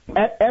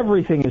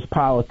 everything is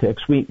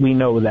politics. We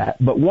know that.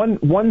 But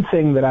one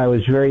thing that I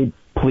was very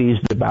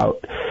pleased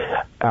about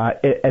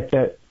at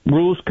the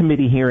Rules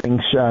Committee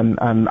hearings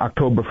on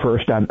October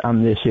 1st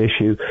on this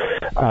issue,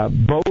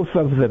 both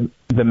of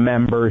the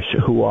members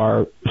who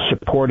are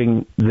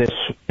supporting this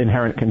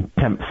inherent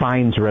contempt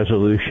fines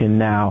resolution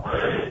now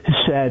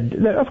said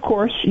that, of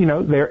course,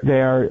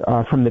 they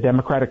are from the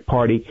Democratic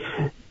Party.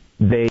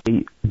 They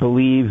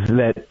believe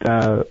that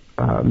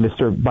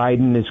Mr.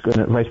 Biden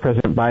Vice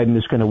President Biden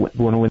is going to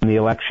win the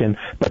election,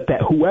 but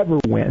that whoever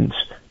wins,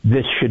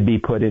 this should be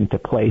put into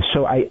place.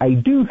 So I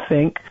do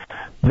think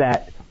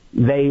that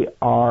they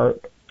are,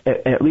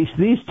 at least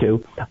these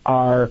two,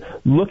 are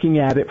looking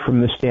at it from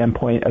the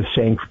standpoint of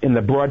saying, in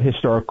the broad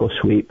historical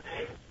sweep,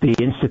 the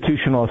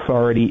institutional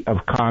authority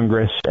of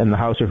Congress and the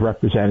House of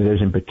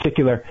Representatives in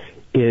particular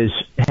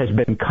has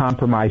been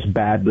compromised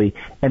badly,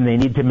 and they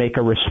need to make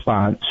a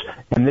response.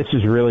 And this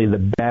is really the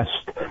best,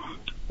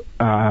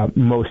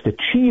 most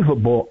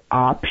achievable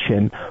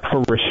option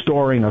for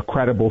restoring a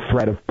credible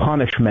threat of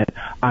punishment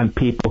on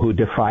people who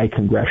defy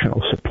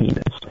congressional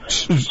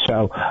subpoenas.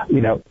 So,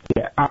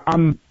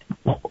 I'm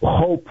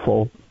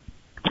hopeful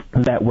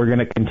that we're going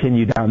to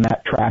continue down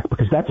that track,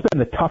 because that's been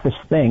the toughest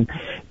thing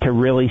to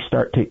really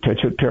start to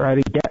try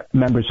to get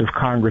members of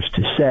Congress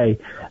to say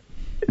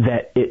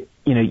that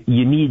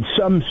you need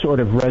some sort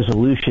of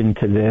resolution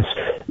to this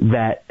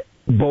that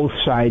both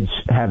sides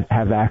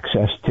have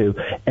access to,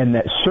 and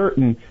that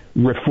certain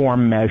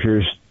reform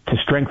measures to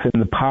strengthen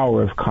the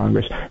power of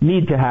Congress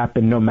need to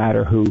happen no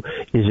matter who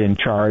is in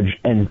charge.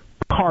 And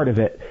part of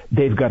it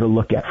they've got to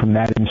look at from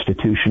that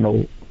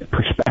institutional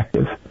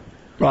perspective.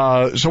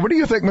 So what do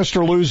you think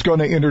Mr. Liu's going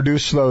to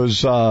introduce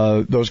those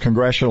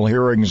congressional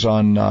hearings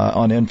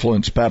on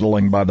influence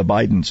peddling by the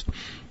Bidens?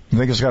 You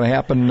think it's going to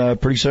happen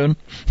pretty soon?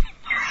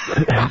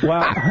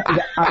 Well,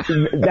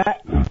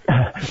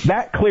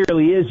 that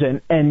clearly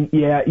isn't, and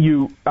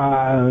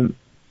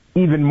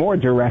even more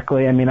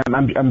directly. I mean,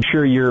 I'm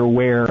sure you're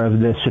aware of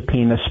the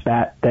subpoena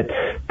spat that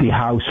the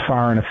House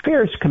Foreign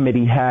Affairs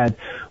Committee had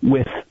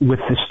with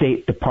the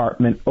State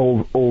Department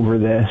over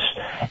this,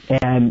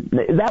 and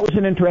that was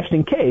an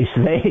interesting case.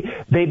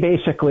 They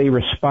basically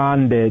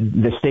responded,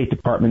 the State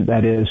Department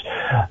that is,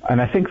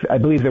 and I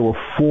believe there were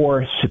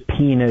 4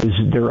 subpoenas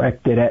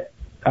directed at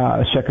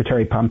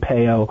Secretary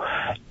Pompeo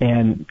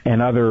and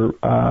other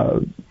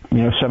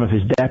some of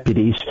his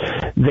deputies.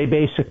 They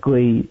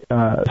basically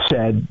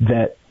said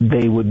that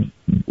they would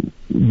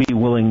be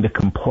willing to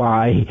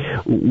comply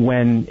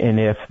when and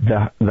if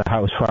the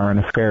House Foreign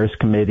Affairs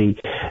Committee,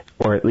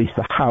 or at least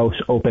the House,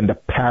 opened a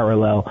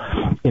parallel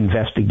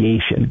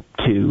investigation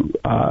to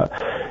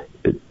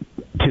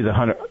the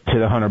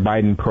Hunter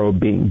Biden probe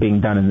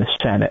being done in the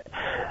Senate.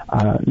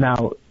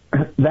 Now,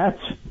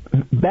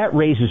 that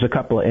raises a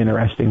couple of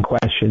interesting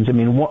questions. I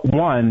mean,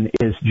 one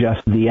is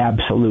just the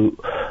absolute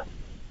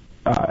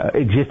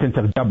existence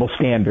of double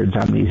standards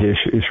on these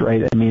issues,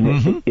 right? I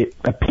mean, it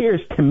appears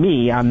to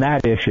me on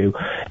that issue,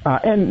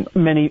 and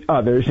many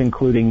others,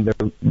 including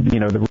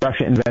the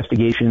Russia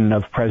investigation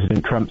of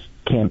President Trump's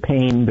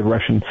campaign, the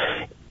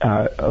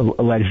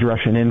alleged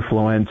Russian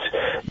influence,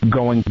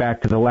 going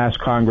back to the last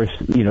Congress,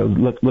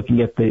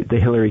 looking at the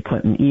Hillary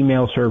Clinton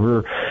email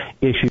server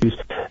issues,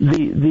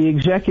 the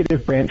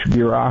executive branch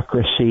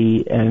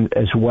bureaucracy, and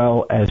as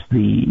well as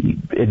the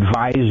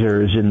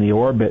advisors in the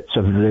orbits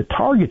of the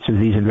targets of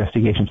these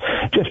investigations,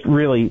 just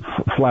really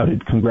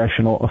flouted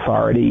congressional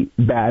authority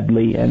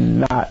badly, and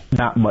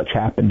not much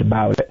happened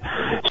about it.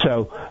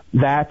 So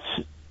that's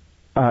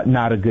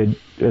not a good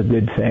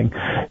thing,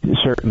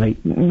 certainly.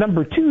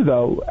 Number 2,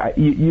 though,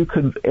 you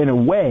could, in a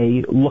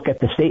way, look at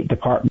the State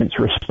Department's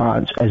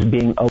response as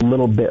being a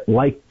little bit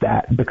like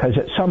that, because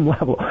at some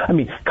level, I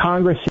mean,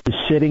 Congress is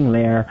sitting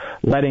there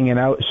letting an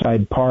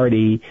outside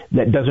party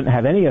that doesn't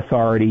have any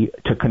authority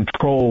to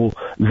control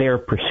their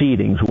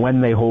proceedings,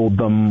 when they hold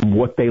them,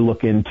 what they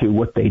look into,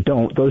 what they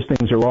don't. Those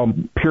things are all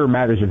pure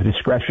matters of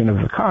discretion of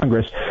the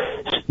Congress,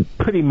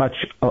 pretty much,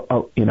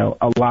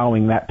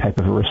 allowing that type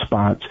of a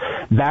response.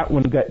 That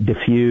one got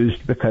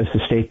diffused because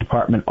the State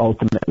Department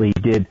ultimately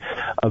did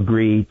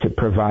agree to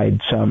provide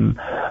some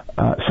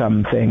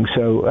things.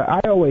 So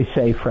I always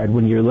say, Fred,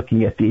 when you're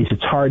looking at these,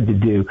 it's hard to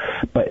do,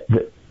 but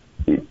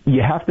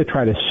you have to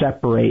try to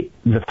separate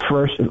the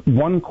first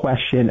one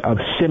question of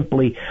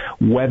simply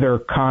whether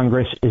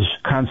Congress is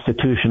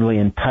constitutionally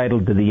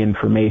entitled to the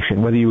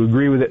information, whether you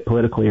agree with it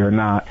politically or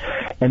not,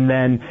 and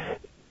then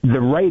the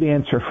right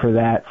answer for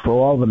that, for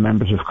all the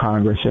members of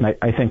Congress, and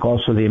I think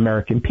also the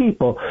American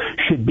people,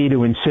 should be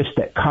to insist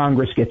that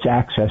Congress gets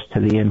access to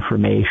the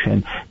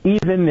information,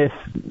 even if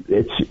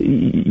it's,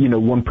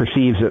 one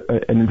perceives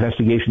an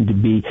investigation to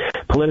be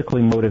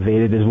politically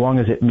motivated, as long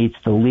as it meets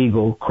the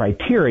legal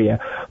criteria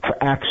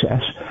for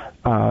access,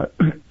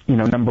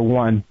 number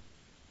one.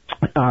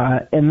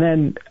 And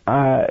then,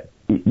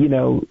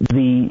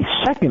 the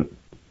second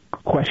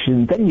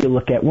question then you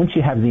look at, once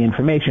you have the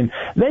information,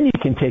 then you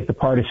can take the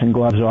partisan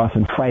gloves off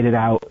and fight it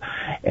out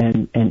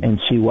and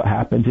see what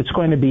happens. It's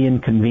going to be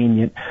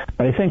inconvenient,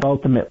 but I think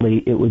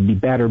ultimately it would be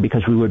better,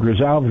 because we would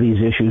resolve these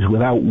issues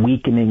without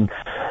weakening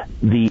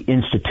the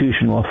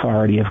institutional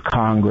authority of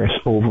Congress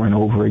over and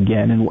over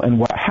again. And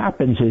what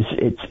happens is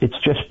it's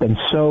just been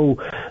so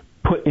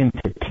put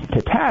into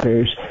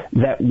tatters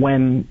that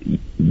when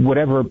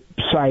whatever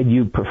side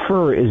you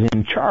prefer is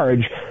in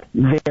charge,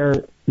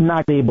 they're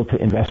not able to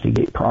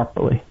investigate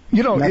properly.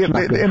 You know, that's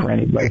not good for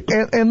anybody.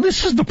 And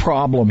this is the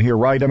problem here,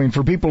 right? I mean,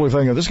 for people who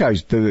think, oh, this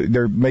guy's,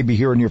 they're maybe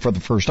hearing you for the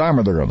first time,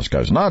 or they're going, this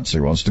guy's nuts. He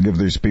wants to give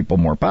these people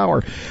more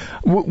power.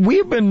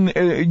 You've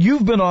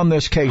been on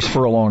this case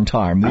for a long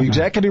time. The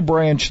executive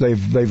branch,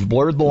 they've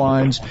blurred the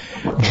lines.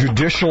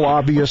 Judicial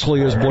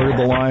obviously has blurred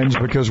the lines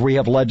because we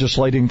have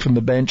legislating from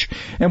the bench,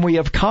 and we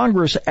have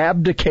Congress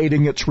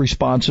abdicating its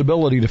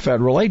responsibility to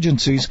federal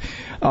agencies,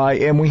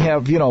 and we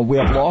have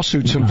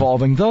lawsuits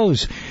involving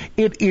those.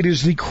 It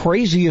is the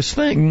craziest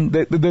thing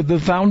that the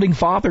founding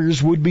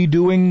fathers would be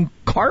doing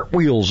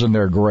cartwheels in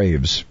their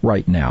graves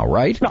right now,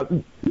 right?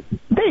 No,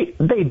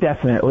 they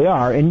definitely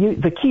are.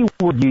 And the key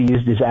word you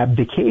used is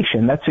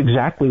abdication. That's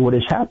exactly what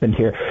has happened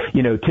here.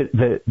 You know,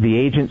 the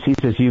agencies,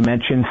 as you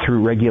mentioned,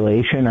 through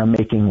regulation are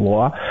making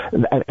law.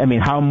 I mean,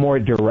 how more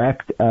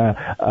direct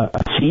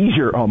a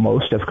seizure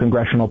almost of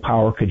congressional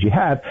power could you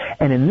have?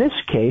 And in this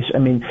case, I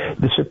mean,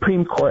 the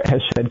Supreme Court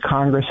has said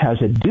Congress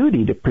has a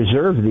duty to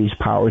preserve these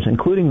powers,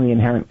 including the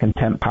inherent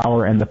contempt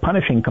power and the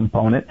punishing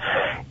component,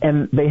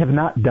 and they have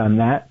not done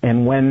that.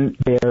 And when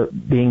they're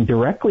being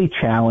directly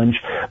challenged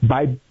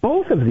by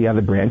both of the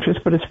other branches,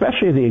 but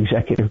especially the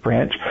executive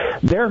branch,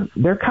 they're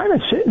kind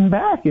of sitting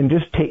back and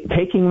just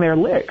taking their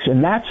licks,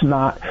 and that's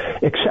not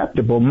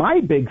acceptable. My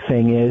big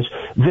thing is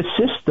the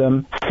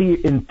system,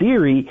 in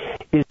theory,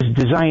 is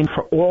designed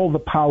for all the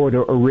power to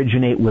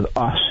originate with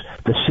us,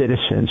 the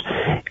citizens,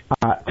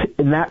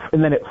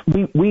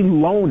 we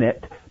loan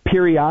it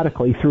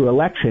periodically through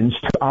elections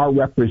to our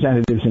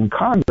representatives in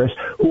Congress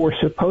who are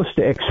supposed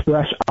to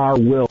express our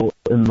will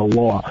in the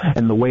law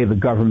and the way the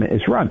government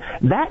is run.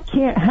 That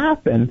can't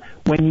happen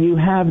when you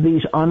have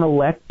these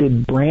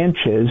unelected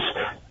branches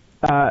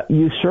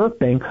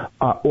usurping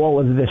all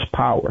of this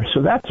power.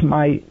 So that's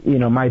my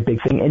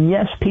big thing. And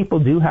yes, people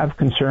do have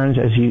concerns,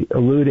 as you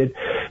alluded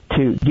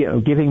to,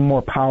 giving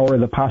more power,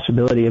 the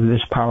possibility of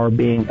this power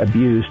being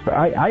abused. But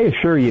I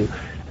assure you,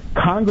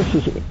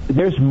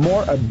 there's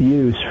more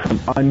abuse from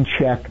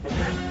unchecked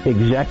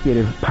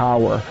executive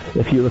power,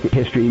 if you look at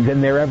history,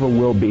 than there ever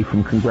will be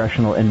from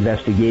congressional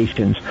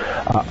investigations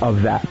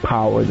of that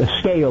power. The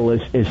scale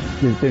is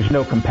there's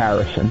no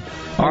comparison.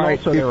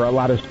 Also, there are a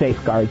lot of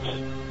safeguards.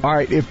 All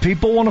right, if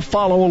people want to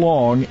follow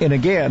along, and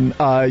again,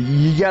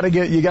 you got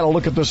to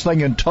look at this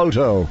thing in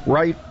toto,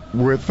 right?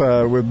 With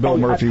Bill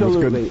Murphy.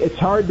 Absolutely. It's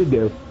hard to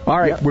do. All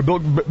right, yep. We're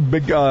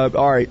big. All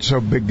right,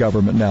 so big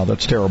government now.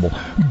 That's terrible.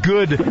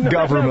 Good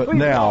government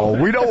now.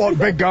 We don't want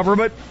big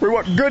government. We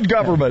want good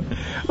government.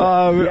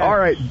 All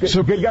right.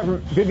 So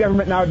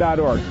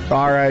goodgovernmentnow.org.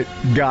 All right,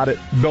 got it.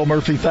 Bill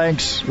Murphy,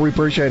 thanks. We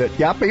appreciate it.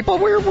 Yeah, people,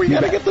 we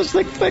got to get this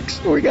thing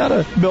fixed.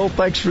 Bill,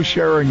 thanks for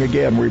sharing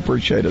again. We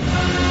appreciate it.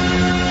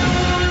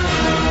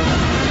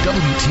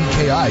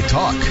 WTKI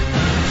Talk.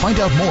 Find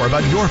out more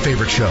about your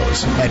favorite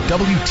shows at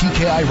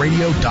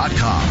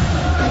WTKIRadio.com.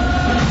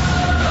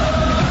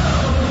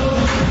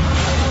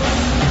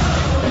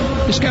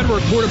 Just got a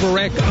report of a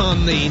wreck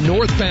on the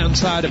northbound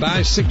side of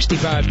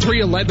I-65,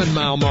 311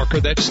 mile marker.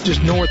 That's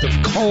just north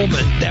of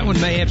Coleman. That one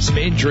may have some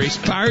injuries.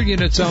 Fire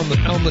units on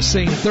the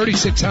scene.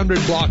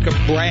 3600 block of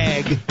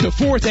Bragg. The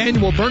 4th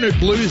annual Bernard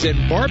Blues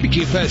and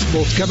Barbecue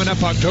Festival is coming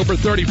up October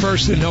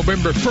 31st and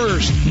November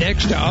 1st.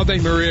 Next to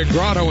Ave Maria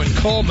Grotto in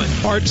Coleman.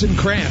 Arts and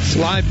crafts,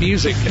 live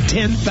music, a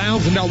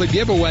 $10,000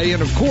 giveaway,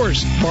 and of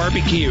course,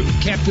 barbecue.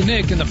 Captain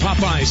Nick in the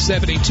Popeye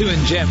 72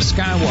 and Jeff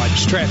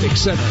Skywatch Traffic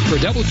Center for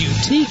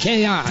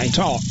WTKI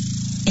Talk.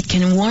 It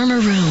can warm a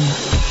room.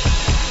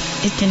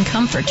 It can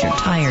comfort your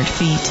tired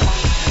feet.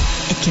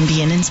 It can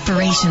be an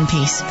inspiration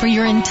piece for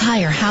your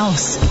entire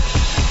house.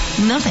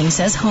 Nothing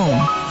says home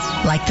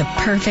like the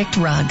perfect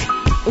rug.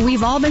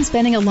 We've all been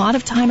spending a lot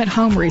of time at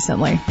home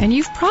recently, and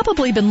you've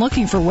probably been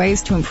looking for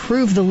ways to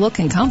improve the look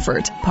and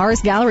comfort.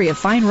 Parr's Gallery of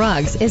Fine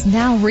Rugs is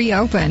now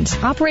reopened.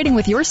 Operating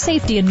with your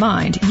safety in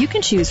mind, you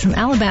can choose from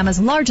Alabama's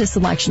largest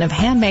selection of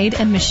handmade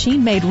and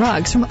machine-made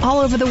rugs from all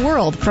over the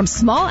world, from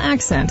small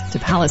accent to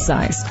palace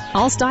size.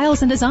 All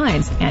styles and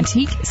designs,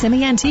 antique,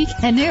 semi-antique,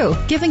 and new,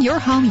 giving your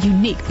home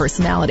unique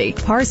personality.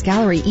 Parr's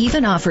Gallery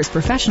even offers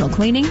professional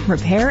cleaning,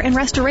 repair, and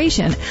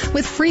restoration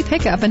with free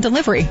pickup and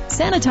delivery,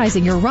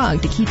 sanitizing your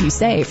rug to keep you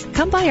safe.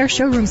 Come by our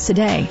showrooms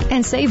today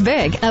and save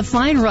big. A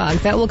fine rug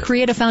that will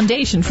create a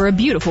foundation for a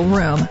beautiful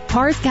room.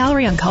 Parr's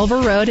Gallery on Culver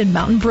Road in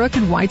Mountain Brook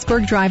and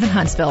Whitesburg Drive in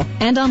Huntsville.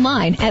 And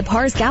online at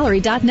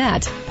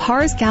parsgallery.net.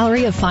 Parr's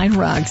Gallery of Fine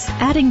Rugs,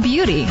 adding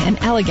beauty and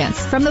elegance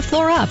from the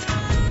floor up.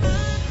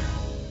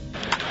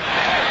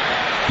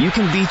 You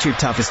can beat your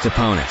toughest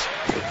opponent.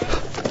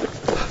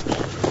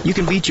 You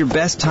can beat your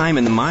best time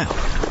in the mile.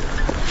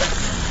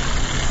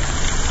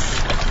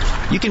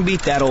 You can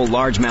beat that old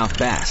largemouth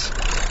bass.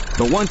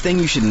 But one thing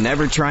you should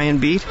never try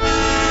and beat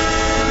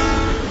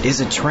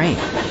is a train.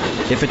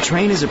 If a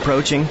train is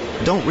approaching,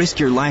 don't risk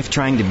your life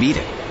trying to beat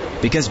it,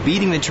 because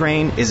beating the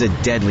train is a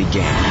deadly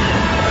game.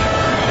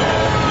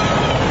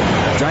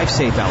 Drive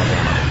safe,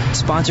 Alabama.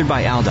 Sponsored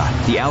by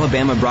ALDOT, the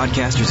Alabama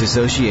Broadcasters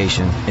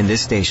Association, and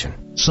this station.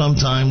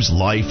 Sometimes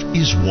life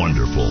is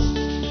wonderful,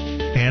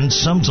 and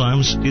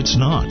sometimes it's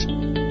not.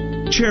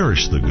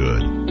 Cherish the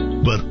good.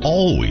 but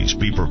always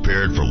be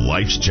prepared for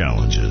life's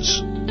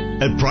challenges.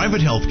 At Private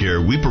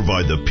Healthcare, we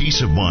provide the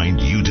peace of mind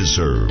you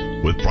deserve.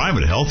 With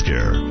Private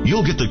Healthcare,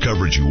 you'll get the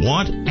coverage you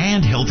want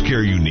and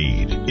healthcare you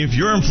need. If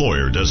your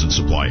employer doesn't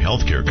supply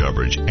healthcare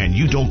coverage and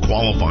you don't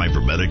qualify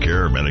for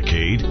Medicare or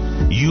Medicaid,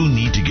 you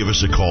need to give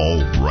us a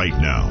call right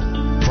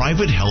now.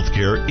 Private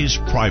Healthcare is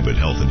private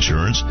health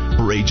insurance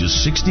for ages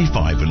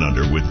 65 and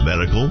under with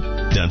medical,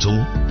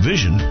 dental,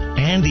 vision,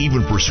 and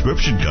even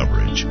prescription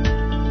coverage.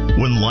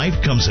 When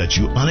life comes at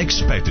you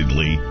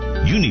unexpectedly,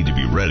 you need to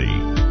be ready,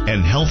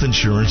 and health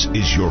insurance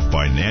is your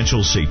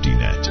financial safety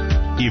net.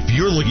 If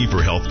you're looking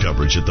for health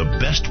coverage at the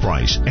best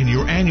price and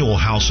your annual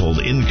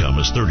household income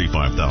is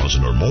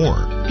 $35,000 or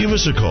more, give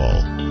us a call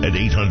at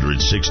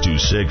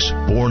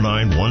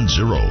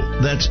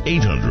 800-626-4910. That's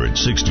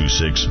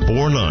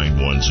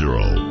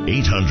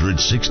 800-626-4910.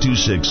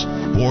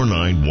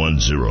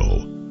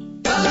 800-626-4910.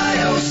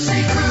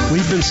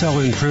 We've been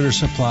selling printer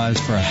supplies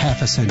for a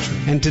half a century,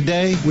 and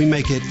today we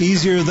make it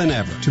easier than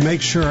ever to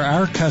make sure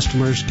our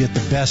customers get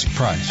the best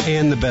price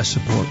and the best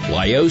support.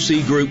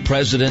 Liosi Group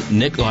President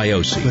Nick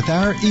Liosi. With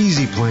our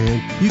Easy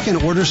Plan, you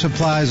can order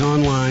supplies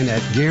online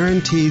at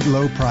guaranteed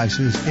low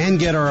prices and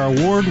get our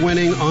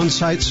award-winning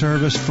on-site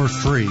service for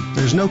free.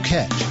 There's no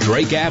catch.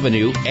 Drake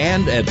Avenue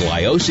and at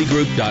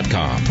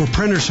LiosiGroup.com. For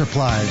printer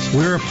supplies,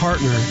 we're a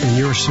partner in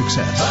your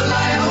success. The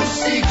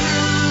Liosi Group.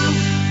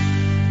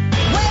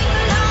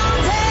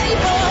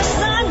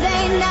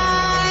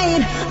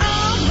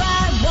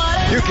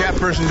 You a cat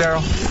person,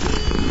 Daryl?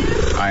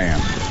 I am.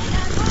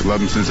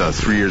 Love him since I was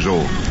 3 years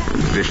old.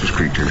 Vicious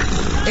creature.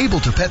 Able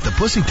to pet the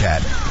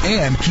pussycat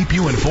and keep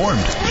you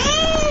informed.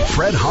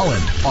 Fred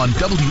Holland on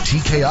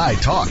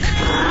WTKI Talk. Boys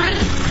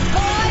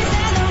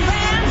and the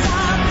Rams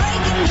are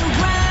breaking the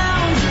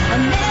ground.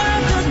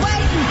 America's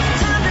waiting.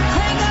 Time to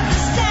crank up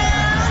the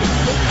sound.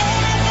 The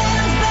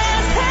NFL's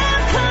best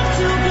have come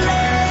to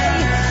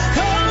play.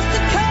 Coast to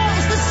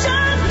coast, the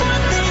sharp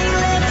one thing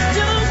left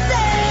to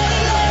say.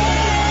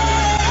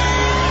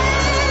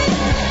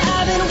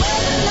 I've been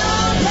waiting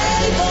all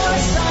day for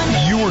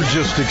Sunday. You were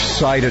just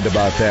excited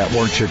about that,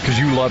 weren't you? Because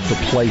you love to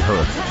play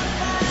her.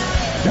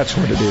 That's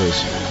what it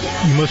is.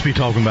 You must be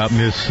talking about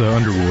Miss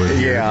Underwood.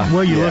 Yeah.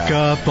 Well, you look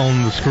up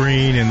on the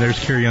screen and there's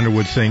Carrie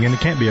Underwood singing.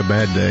 It can't be a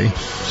bad day.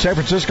 San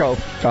Francisco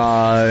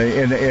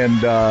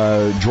and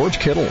George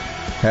Kittle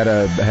had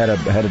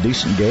a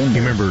decent game.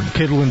 You remember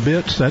Kittle and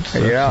Bits?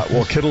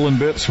 Well, Kittle and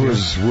Bits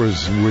was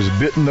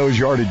bitting those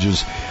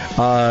yardages.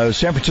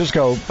 San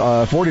Francisco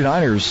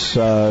 49ers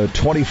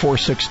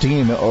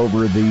 24-16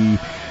 over the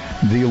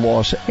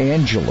Los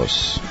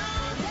Angeles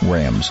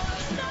Rams.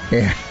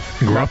 And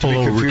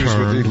Garoppolo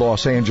returned with the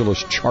Los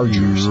Angeles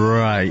Chargers.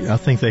 Right. I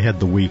think they had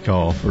the week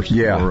off or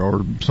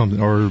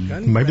something. Or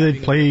maybe they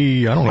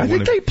play, I don't know. I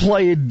think they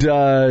played,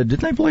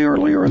 didn't they play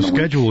earlier in the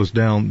schedule week? Is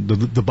down,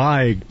 the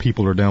bye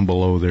people are down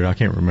below there. I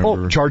can't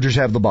remember. Oh, Chargers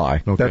have the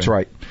bye. Okay. That's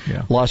right.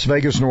 Yeah. Las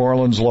Vegas, New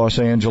Orleans, Los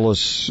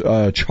Angeles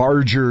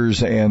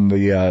Chargers, and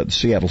the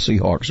Seattle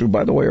Seahawks, who,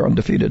 by the way, are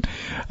undefeated,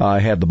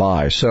 had the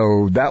bye.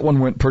 So that one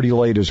went pretty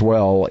late as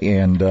well.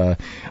 And,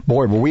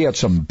 boy, but we had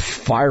some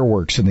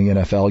fireworks in the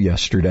NFL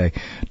yesterday.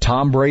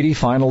 Tom Brady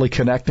finally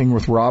connecting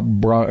with Rob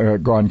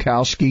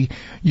Gronkowski.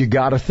 You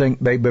got to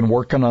think they've been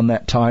working on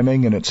that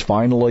timing, and it's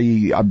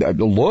finally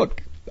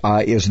look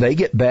as they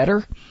get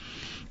better.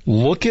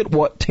 Look at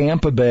what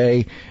Tampa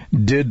Bay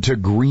did to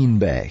Green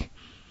Bay,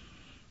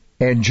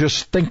 and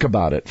just think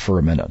about it for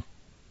a minute.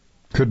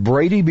 Could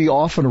Brady be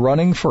off and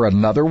running for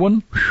another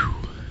one?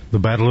 The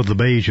Battle of the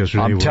Bays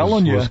yesterday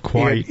was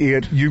quite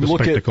you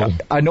look spectacle.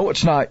 I know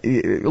it's not.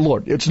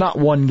 Look, it's not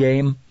one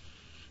game.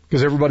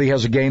 Because everybody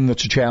has a game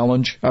that's a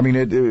challenge. I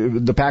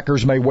mean, the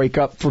Packers may wake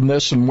up from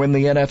this and win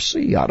the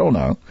NFC. I don't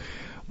know.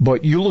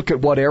 But you look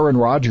at what Aaron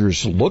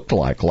Rodgers looked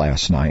like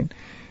last night,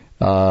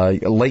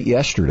 late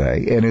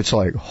yesterday, and it's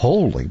like,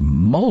 holy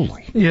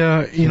moly.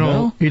 Yeah, you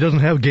know, he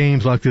doesn't have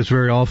games like this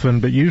very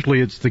often, but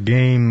usually it's the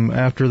game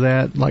after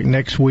that, like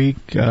next week,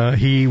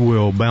 he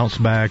will bounce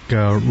back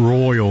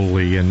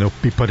royally, and they'll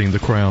be putting the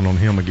crown on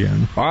him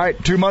again. All right,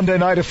 2 Monday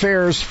night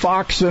affairs.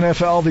 Fox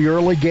NFL, the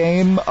early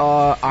game,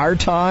 our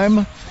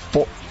time,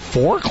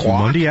 4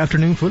 o'clock. Monday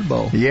afternoon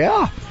football.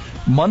 Yeah.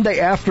 Monday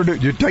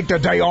afternoon, you take the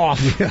day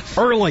off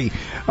early.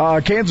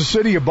 Kansas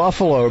City of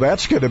Buffalo,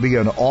 that's going to be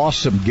an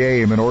awesome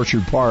game in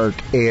Orchard Park,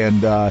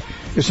 and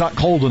it's not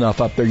cold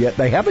enough up there yet.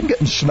 They haven't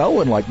gotten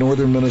snow in like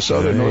northern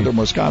Minnesota, northern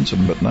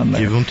Wisconsin, but none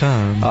there. Give them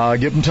time.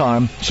 Give them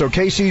time. So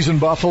KC's in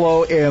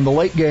Buffalo, and the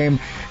late game,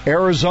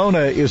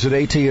 Arizona is at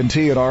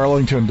AT&T at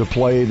Arlington to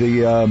play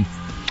the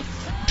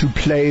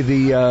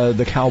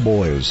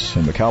Cowboys,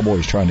 and the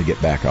Cowboys trying to get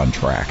back on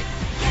track.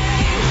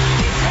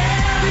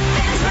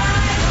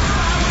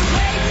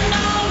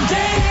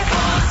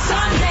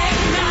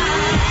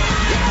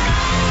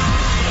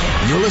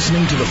 You're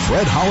listening to the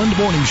Fred Holland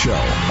Morning Show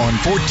on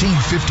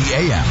 1450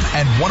 AM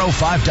and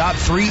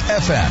 105.3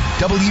 FM,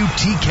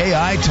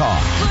 WTKI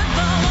Talk.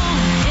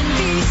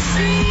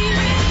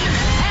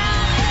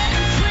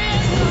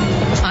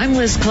 I'm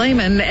Liz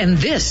Clayman, and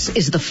this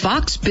is the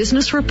Fox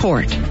Business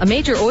Report. A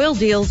major oil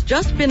deal's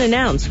just been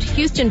announced.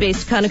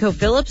 Houston-based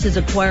ConocoPhillips is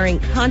acquiring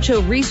Concho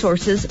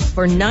Resources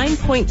for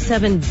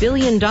 $9.7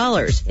 billion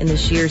in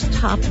this year's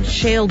top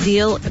shale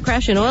deal. A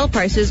crash in oil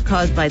prices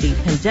caused by the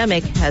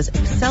pandemic has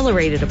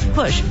accelerated a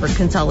push for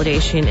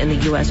consolidation in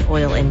the U.S.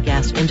 oil and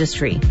gas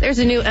industry. There's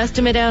a new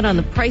estimate out on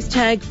the price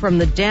tag from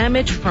the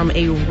damage from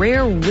a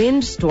rare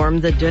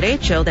windstorm, the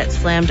derecho, that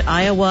slammed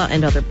Iowa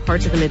and other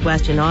parts of the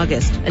Midwest in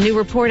August. A new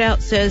report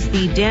out says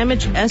the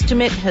damage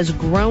estimate has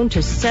grown to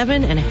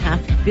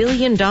 $7.5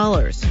 billion.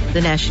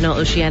 The National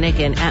Oceanic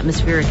and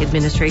Atmospheric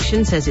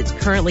Administration says it's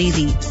currently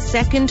the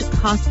second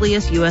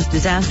costliest U.S.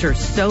 disaster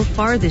so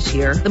far this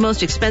year. The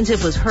most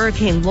expensive was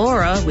Hurricane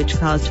Laura, which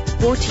caused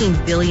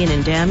 $14 billion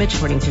in damage,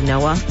 according to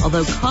NOAA,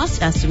 although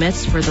cost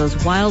estimates for those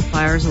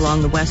wildfires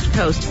along the West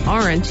Coast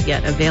aren't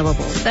yet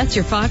available. That's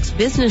your Fox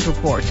Business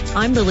Report.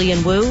 I'm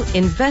Lillian Wu,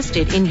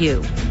 invested in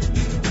you.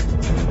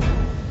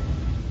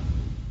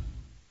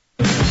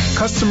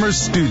 Customers,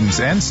 students,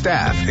 and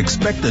staff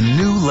expect a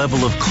new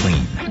level of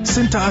clean.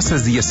 Cintas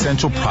has the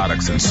essential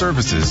products and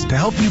services to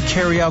help you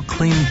carry out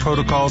cleaning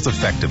protocols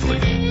effectively.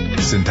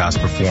 Cintas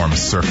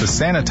performs surface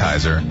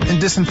sanitizer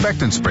and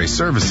disinfectant spray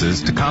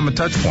services to common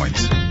touch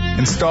points,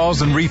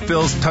 installs and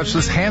refills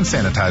touchless hand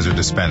sanitizer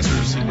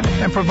dispensers,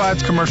 and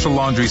provides commercial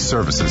laundry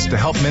services to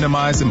help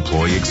minimize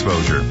employee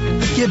exposure.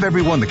 Give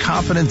everyone the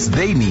confidence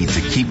they need to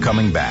keep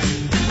coming back.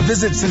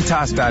 Visit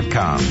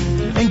Cintas.com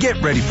and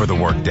get ready for the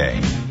workday.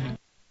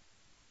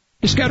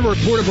 Just got a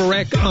report of a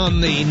wreck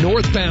on the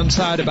northbound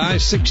side of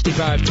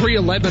I-65,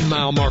 311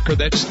 mile marker.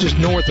 That's just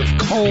north of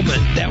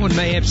Coleman. That one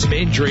may have some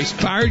injuries.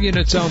 Fire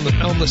units on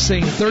the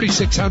scene,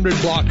 3600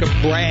 block of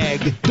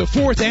Bragg. The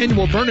 4th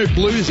annual Bernard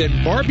Blues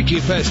and Barbecue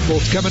Festival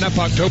is coming up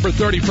October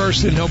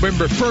 31st and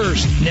November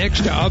 1st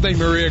next to Ave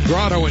Maria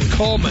Grotto in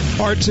Coleman.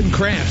 Arts and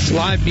crafts,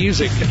 live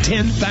music, a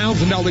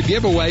 $10,000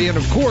 giveaway, and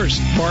of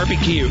course,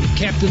 barbecue.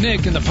 Captain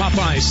Nick in the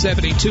Popeye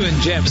 72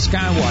 and Jeff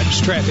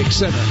Skywatch Traffic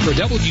Center for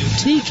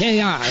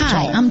WTKI.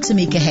 Hi, I'm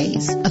Tamika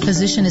Hayes, a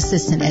physician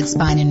assistant at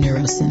Spine and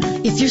Neuro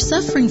Center. If you're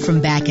suffering from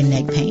back and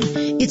neck pain,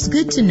 it's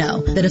good to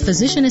know that a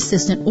physician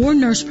assistant or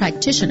nurse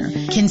practitioner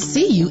can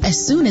see you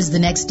as soon as the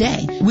next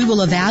day. We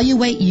will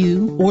evaluate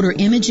you, order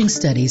imaging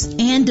studies,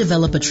 and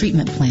develop a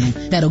treatment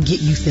plan that'll get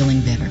you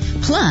feeling better.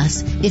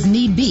 Plus, if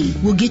need be,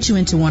 we'll get you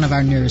into one of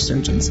our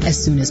neurosurgeons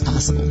as soon as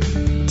possible.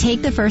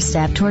 Take the first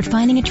step toward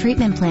finding a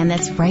treatment plan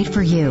that's right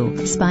for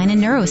you. Spine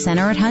and Neuro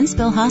Center at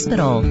Huntsville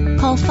Hospital.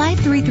 Call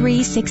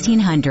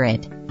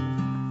 533-1600.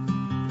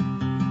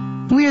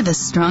 We're the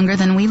stronger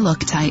than we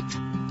look type.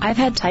 I've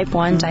had type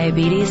 1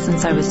 diabetes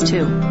since I was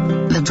 2.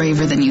 The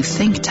braver than you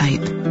think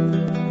type.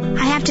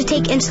 I have to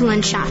take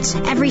insulin shots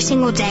every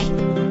single day.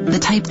 The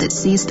type that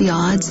sees the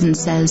odds and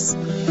says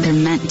they're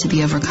meant to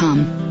be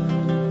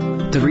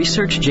overcome. The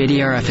research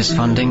JDRF is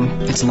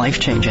funding, it's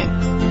life-changing.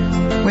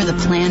 We're the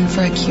plan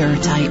for a cure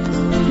type.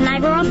 When I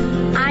grow up,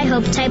 I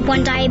hope type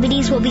 1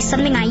 diabetes will be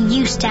something I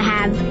used to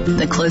have.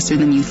 The closer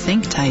than you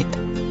think type.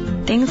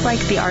 Things like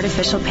the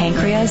artificial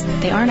pancreas,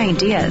 they aren't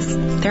ideas.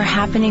 They're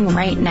happening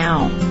right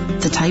now.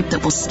 The type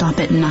that will stop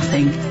at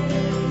nothing.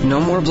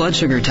 No more blood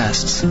sugar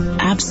tests.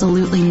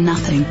 Absolutely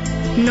nothing.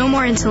 No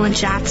more insulin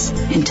shots.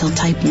 Until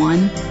type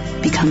 1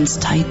 becomes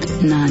type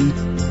none.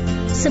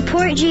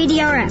 Support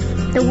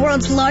JDRF, the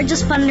world's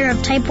largest funder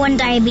of type 1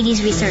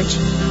 diabetes research.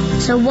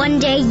 So one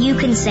day you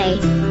can say,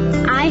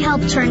 I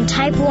helped turn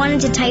type 1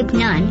 into type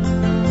none.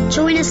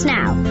 Join us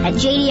now at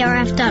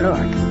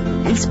jdrf.org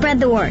and spread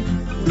the word.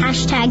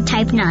 Hashtag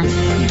type none.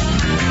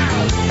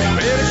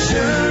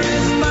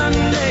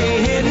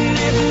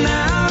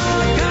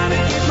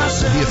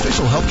 The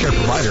official healthcare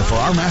provider for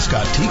our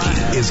mascot Tiki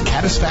is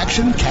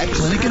Catisfaction Cat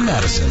Clinic in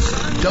Madison.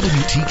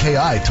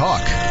 WTKI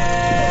Talk.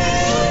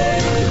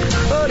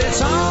 But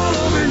it's all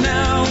over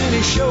now and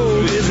it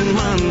sure isn't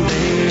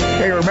Monday.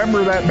 Hey,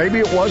 remember that? Maybe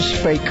it was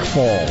fake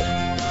fall.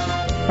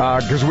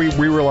 Because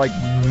we were like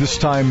this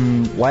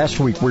time last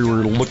week we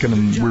were looking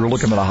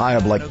at a high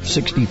of like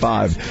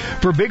 65.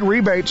 For big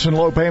rebates and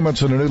low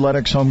payments in a new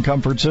Lennox home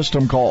comfort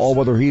system, call All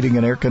Weather Heating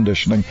and Air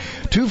Conditioning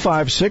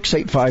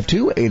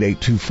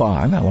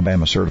 256-852-8825.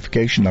 Alabama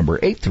certification number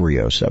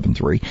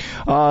 83073.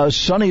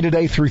 Sunny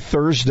today through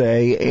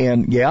Thursday,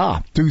 and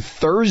through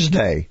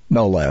Thursday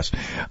no less.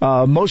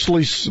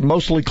 Mostly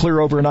clear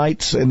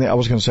overnights, and I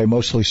was going to say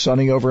mostly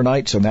sunny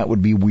overnights, and that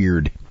would be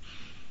weird.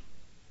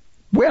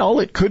 Well,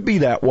 it could be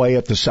that way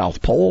at the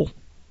South Pole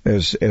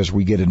as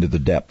we get into the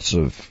depths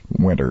of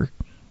winter.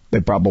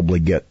 They probably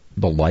get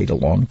the light a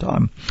long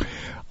time.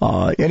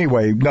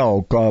 Anyway,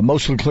 no,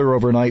 mostly clear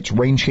overnights.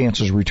 Rain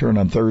chances return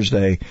on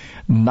Thursday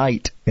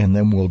night, and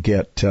then we'll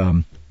get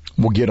on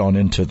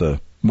into the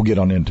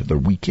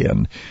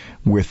weekend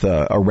with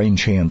a rain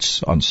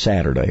chance on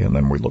Saturday, and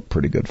then we look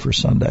pretty good for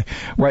Sunday.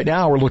 Right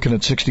now, we're looking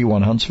at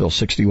 61 Huntsville,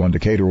 61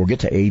 Decatur. We'll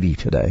get to 80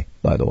 today,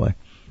 by the way,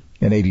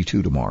 and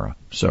 82 tomorrow.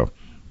 So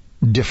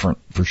different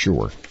for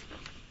sure.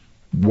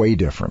 Way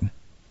different.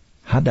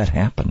 How'd that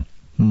happen?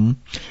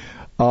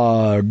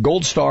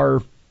 Gold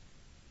Star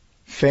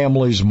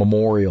Families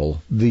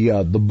Memorial,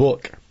 the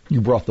book.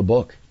 You brought the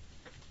book.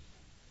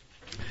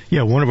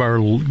 Yeah, one of our,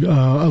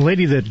 a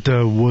lady that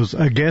was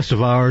a guest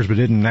of ours but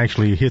didn't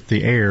actually hit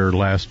the air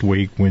last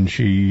week when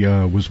she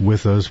was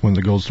with us when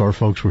the Gold Star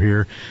folks were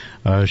here.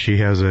 She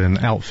has an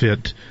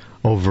outfit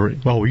over,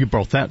 well, you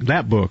brought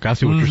that book. I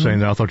see what you're saying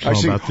there. I thought you were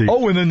talking about the...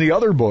 Oh, and then the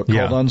other book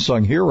called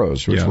Unsung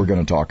Heroes, which we're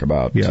going to talk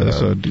about. Yeah, that's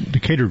a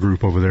Decatur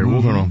group over there.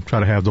 We're going to try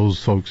to have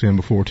those folks in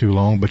before too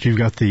long. But you've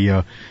got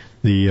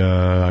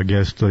I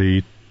guess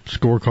the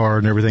scorecard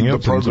and everything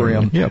else. The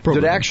program.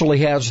 That actually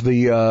has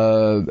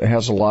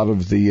has a lot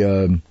of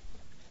the,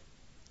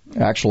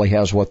 actually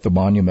has what the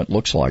monument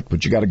looks like,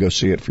 but you got to go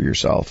see it for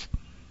yourself.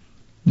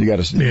 You got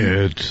to see.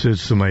 Yeah,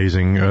 it's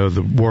amazing,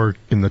 the work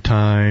and the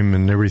time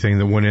and everything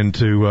that went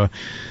into,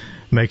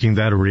 making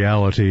that a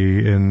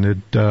reality.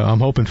 And I'm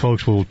hoping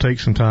folks will take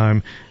some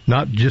time,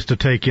 not just to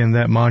take in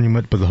that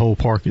monument, but the whole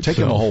park itself.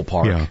 Take in the whole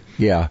park.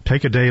 Yeah.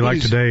 Take a day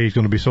like today. It's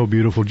going to be so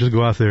beautiful. Just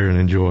go out there and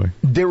enjoy.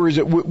 There is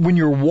when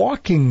you're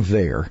walking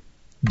there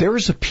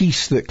is a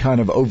peace that kind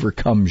of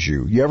overcomes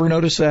you. You ever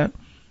notice that?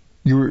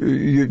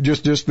 You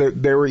just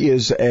that there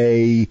is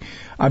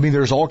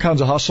there's all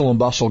kinds of hustle and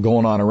bustle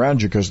going on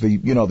around you because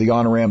the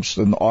on-ramps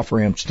and the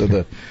off-ramps to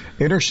the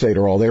interstate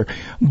are all there.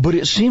 But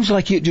it seems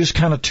like it just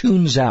kind of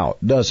tunes out,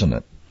 doesn't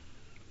it?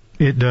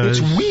 It does.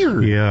 It's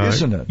weird,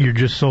 isn't it? You're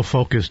just so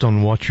focused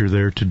on what you're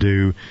there to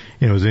do.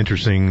 It was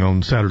interesting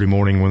on Saturday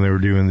morning when they were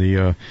doing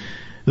the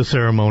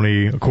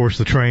ceremony. Of course,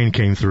 the train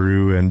came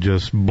through and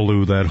just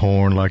blew that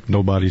horn like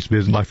nobody's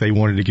business, like they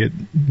wanted to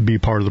be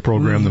part of the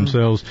program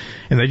themselves.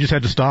 And they just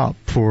had to stop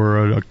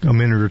for a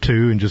minute or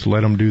two and just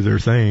let them do their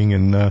thing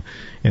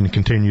and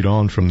continued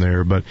on from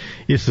there. But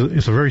it's a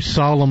very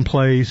solemn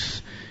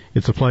place.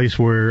 It's a place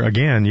where,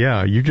 again,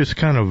 you're just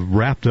kind of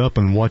wrapped up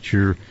in what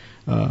you're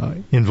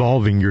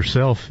involving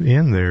yourself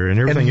in there, and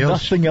everything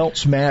else. Nothing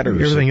else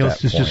matters. Everything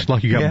else is just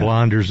like you got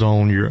blinders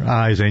on your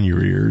eyes and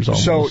your ears.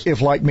 Almost. So,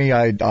 if like me,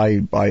 I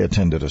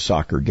attended a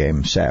soccer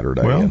game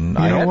Saturday, and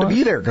I had to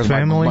be there because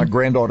my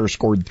granddaughter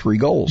scored 3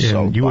 goals.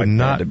 So you would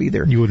had to be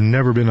there. You would have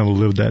never been able to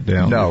live that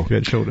down. No, if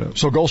it showed up.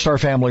 So, Gold Star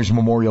Family's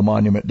Memorial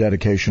Monument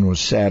dedication was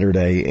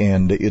Saturday,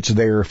 and it's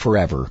there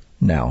forever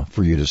now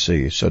for you to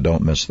see. So,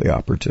 don't miss the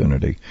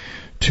opportunity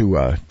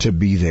to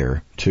be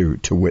there to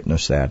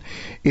witness that.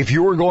 If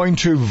you were going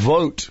to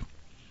vote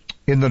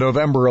in the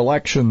November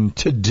election,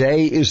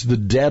 today is the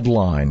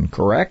deadline,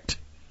 correct?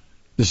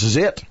 This is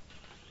it.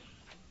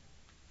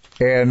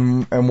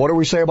 And what do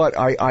we say about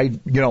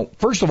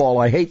first of all,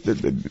 I hate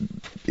that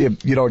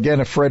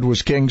if Fred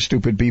was king,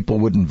 stupid people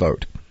wouldn't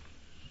vote.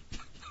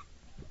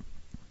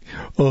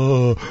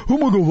 Who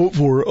am I going to vote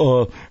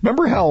for?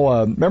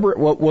 Remember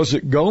what was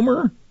it,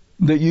 Gomer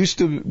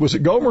that was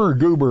it Gomer or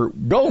Goober?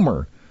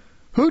 Gomer.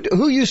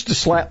 Who used to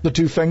slap the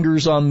 2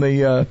 fingers on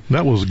the...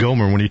 that was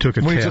Gomer when he took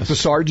a test. When he took the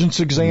sergeant's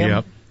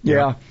exam?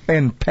 Yep.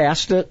 And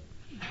passed it?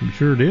 He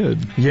sure did.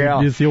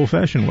 Yeah. It's the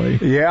old-fashioned way.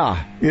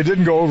 Yeah. It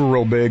didn't go over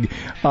real big.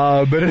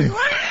 But anyway...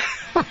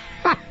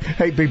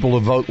 hate people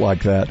to vote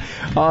like that.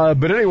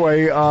 But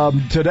anyway,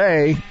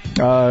 today,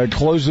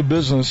 close of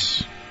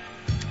business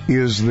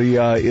is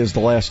the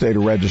last day to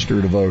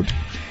register to vote.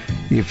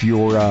 If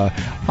you're...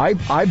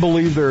 I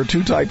believe there are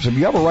 2 types of...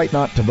 You have a right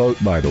not to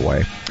vote, by the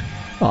way.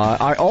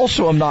 I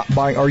also am not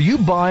buying... Are you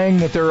buying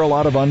that there are a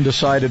lot of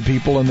undecided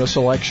people in this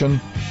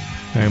election?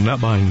 I am not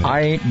buying that.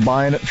 I ain't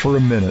buying it for a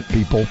minute,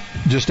 people.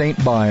 Just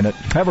ain't buying it.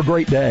 Have a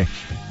great day.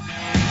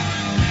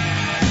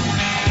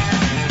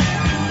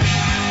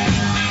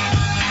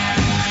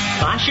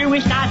 Well, I sure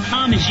wish I'd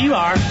calm as you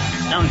are.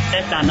 Don't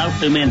expect I know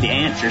too many of the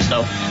answers,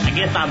 so I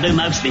guess I'll do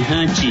most of the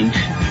hunching.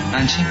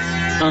 Hunching?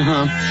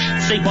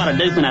 See what I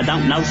do when I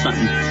don't know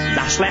something.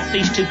 I slap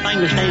these 2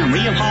 fingers down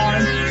real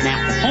hard. Now,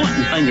 if the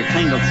pointing finger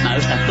tingles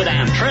most, I put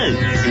down true.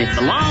 And if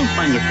the long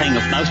finger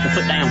tingles most, I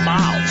put down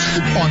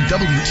false. On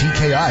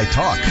WTKI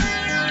Talk.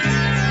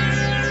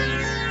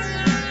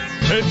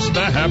 It's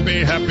the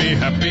happy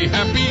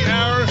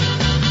hour.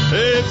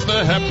 It's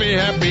the happy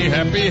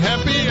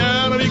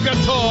hour.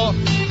 Arigato.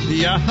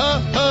 Yeah.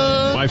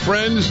 My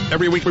friends,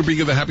 every week we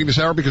begin the happiness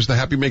hour because the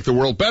happy make the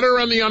world better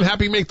and the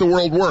unhappy make the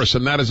world worse.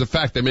 And that is a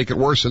fact. They make it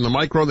worse in the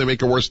micro, they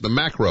make it worse in the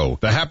macro.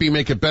 The happy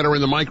make it better in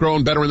the micro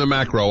and better in the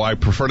macro. I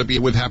prefer to be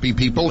with happy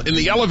people in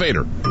the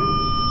elevator.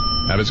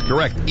 That is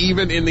correct,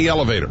 even in the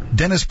elevator.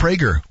 Dennis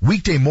Prager,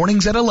 weekday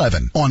mornings at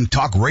 11 on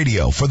Talk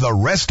Radio for the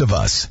rest of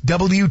us.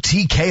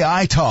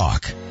 WTKI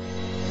Talk.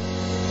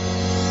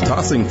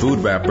 Tossing food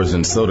wrappers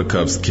and soda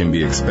cups can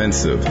be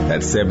expensive.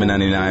 That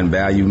 $7.99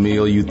 value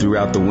meal you threw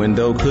out the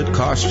window could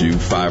cost you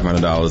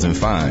 $500 in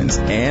fines.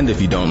 And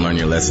if you don't learn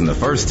your lesson the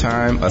first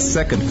time, a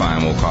second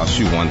fine will cost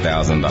you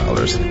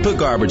 $1,000. Put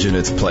garbage in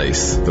its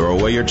place. Throw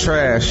away your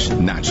trash,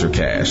 not your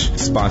cash.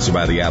 Sponsored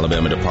by the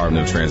Alabama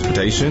Department of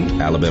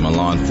Transportation, Alabama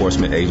Law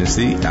Enforcement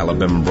Agency,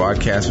 Alabama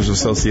Broadcasters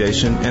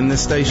Association, and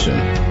this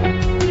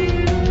station.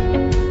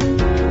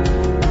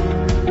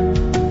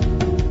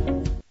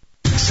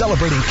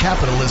 Celebrating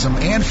capitalism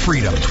and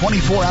freedom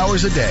 24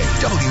 hours a day.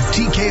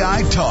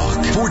 WTKI Talk,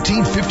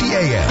 1450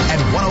 AM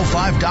and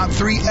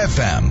 105.3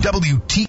 FM. WTKI.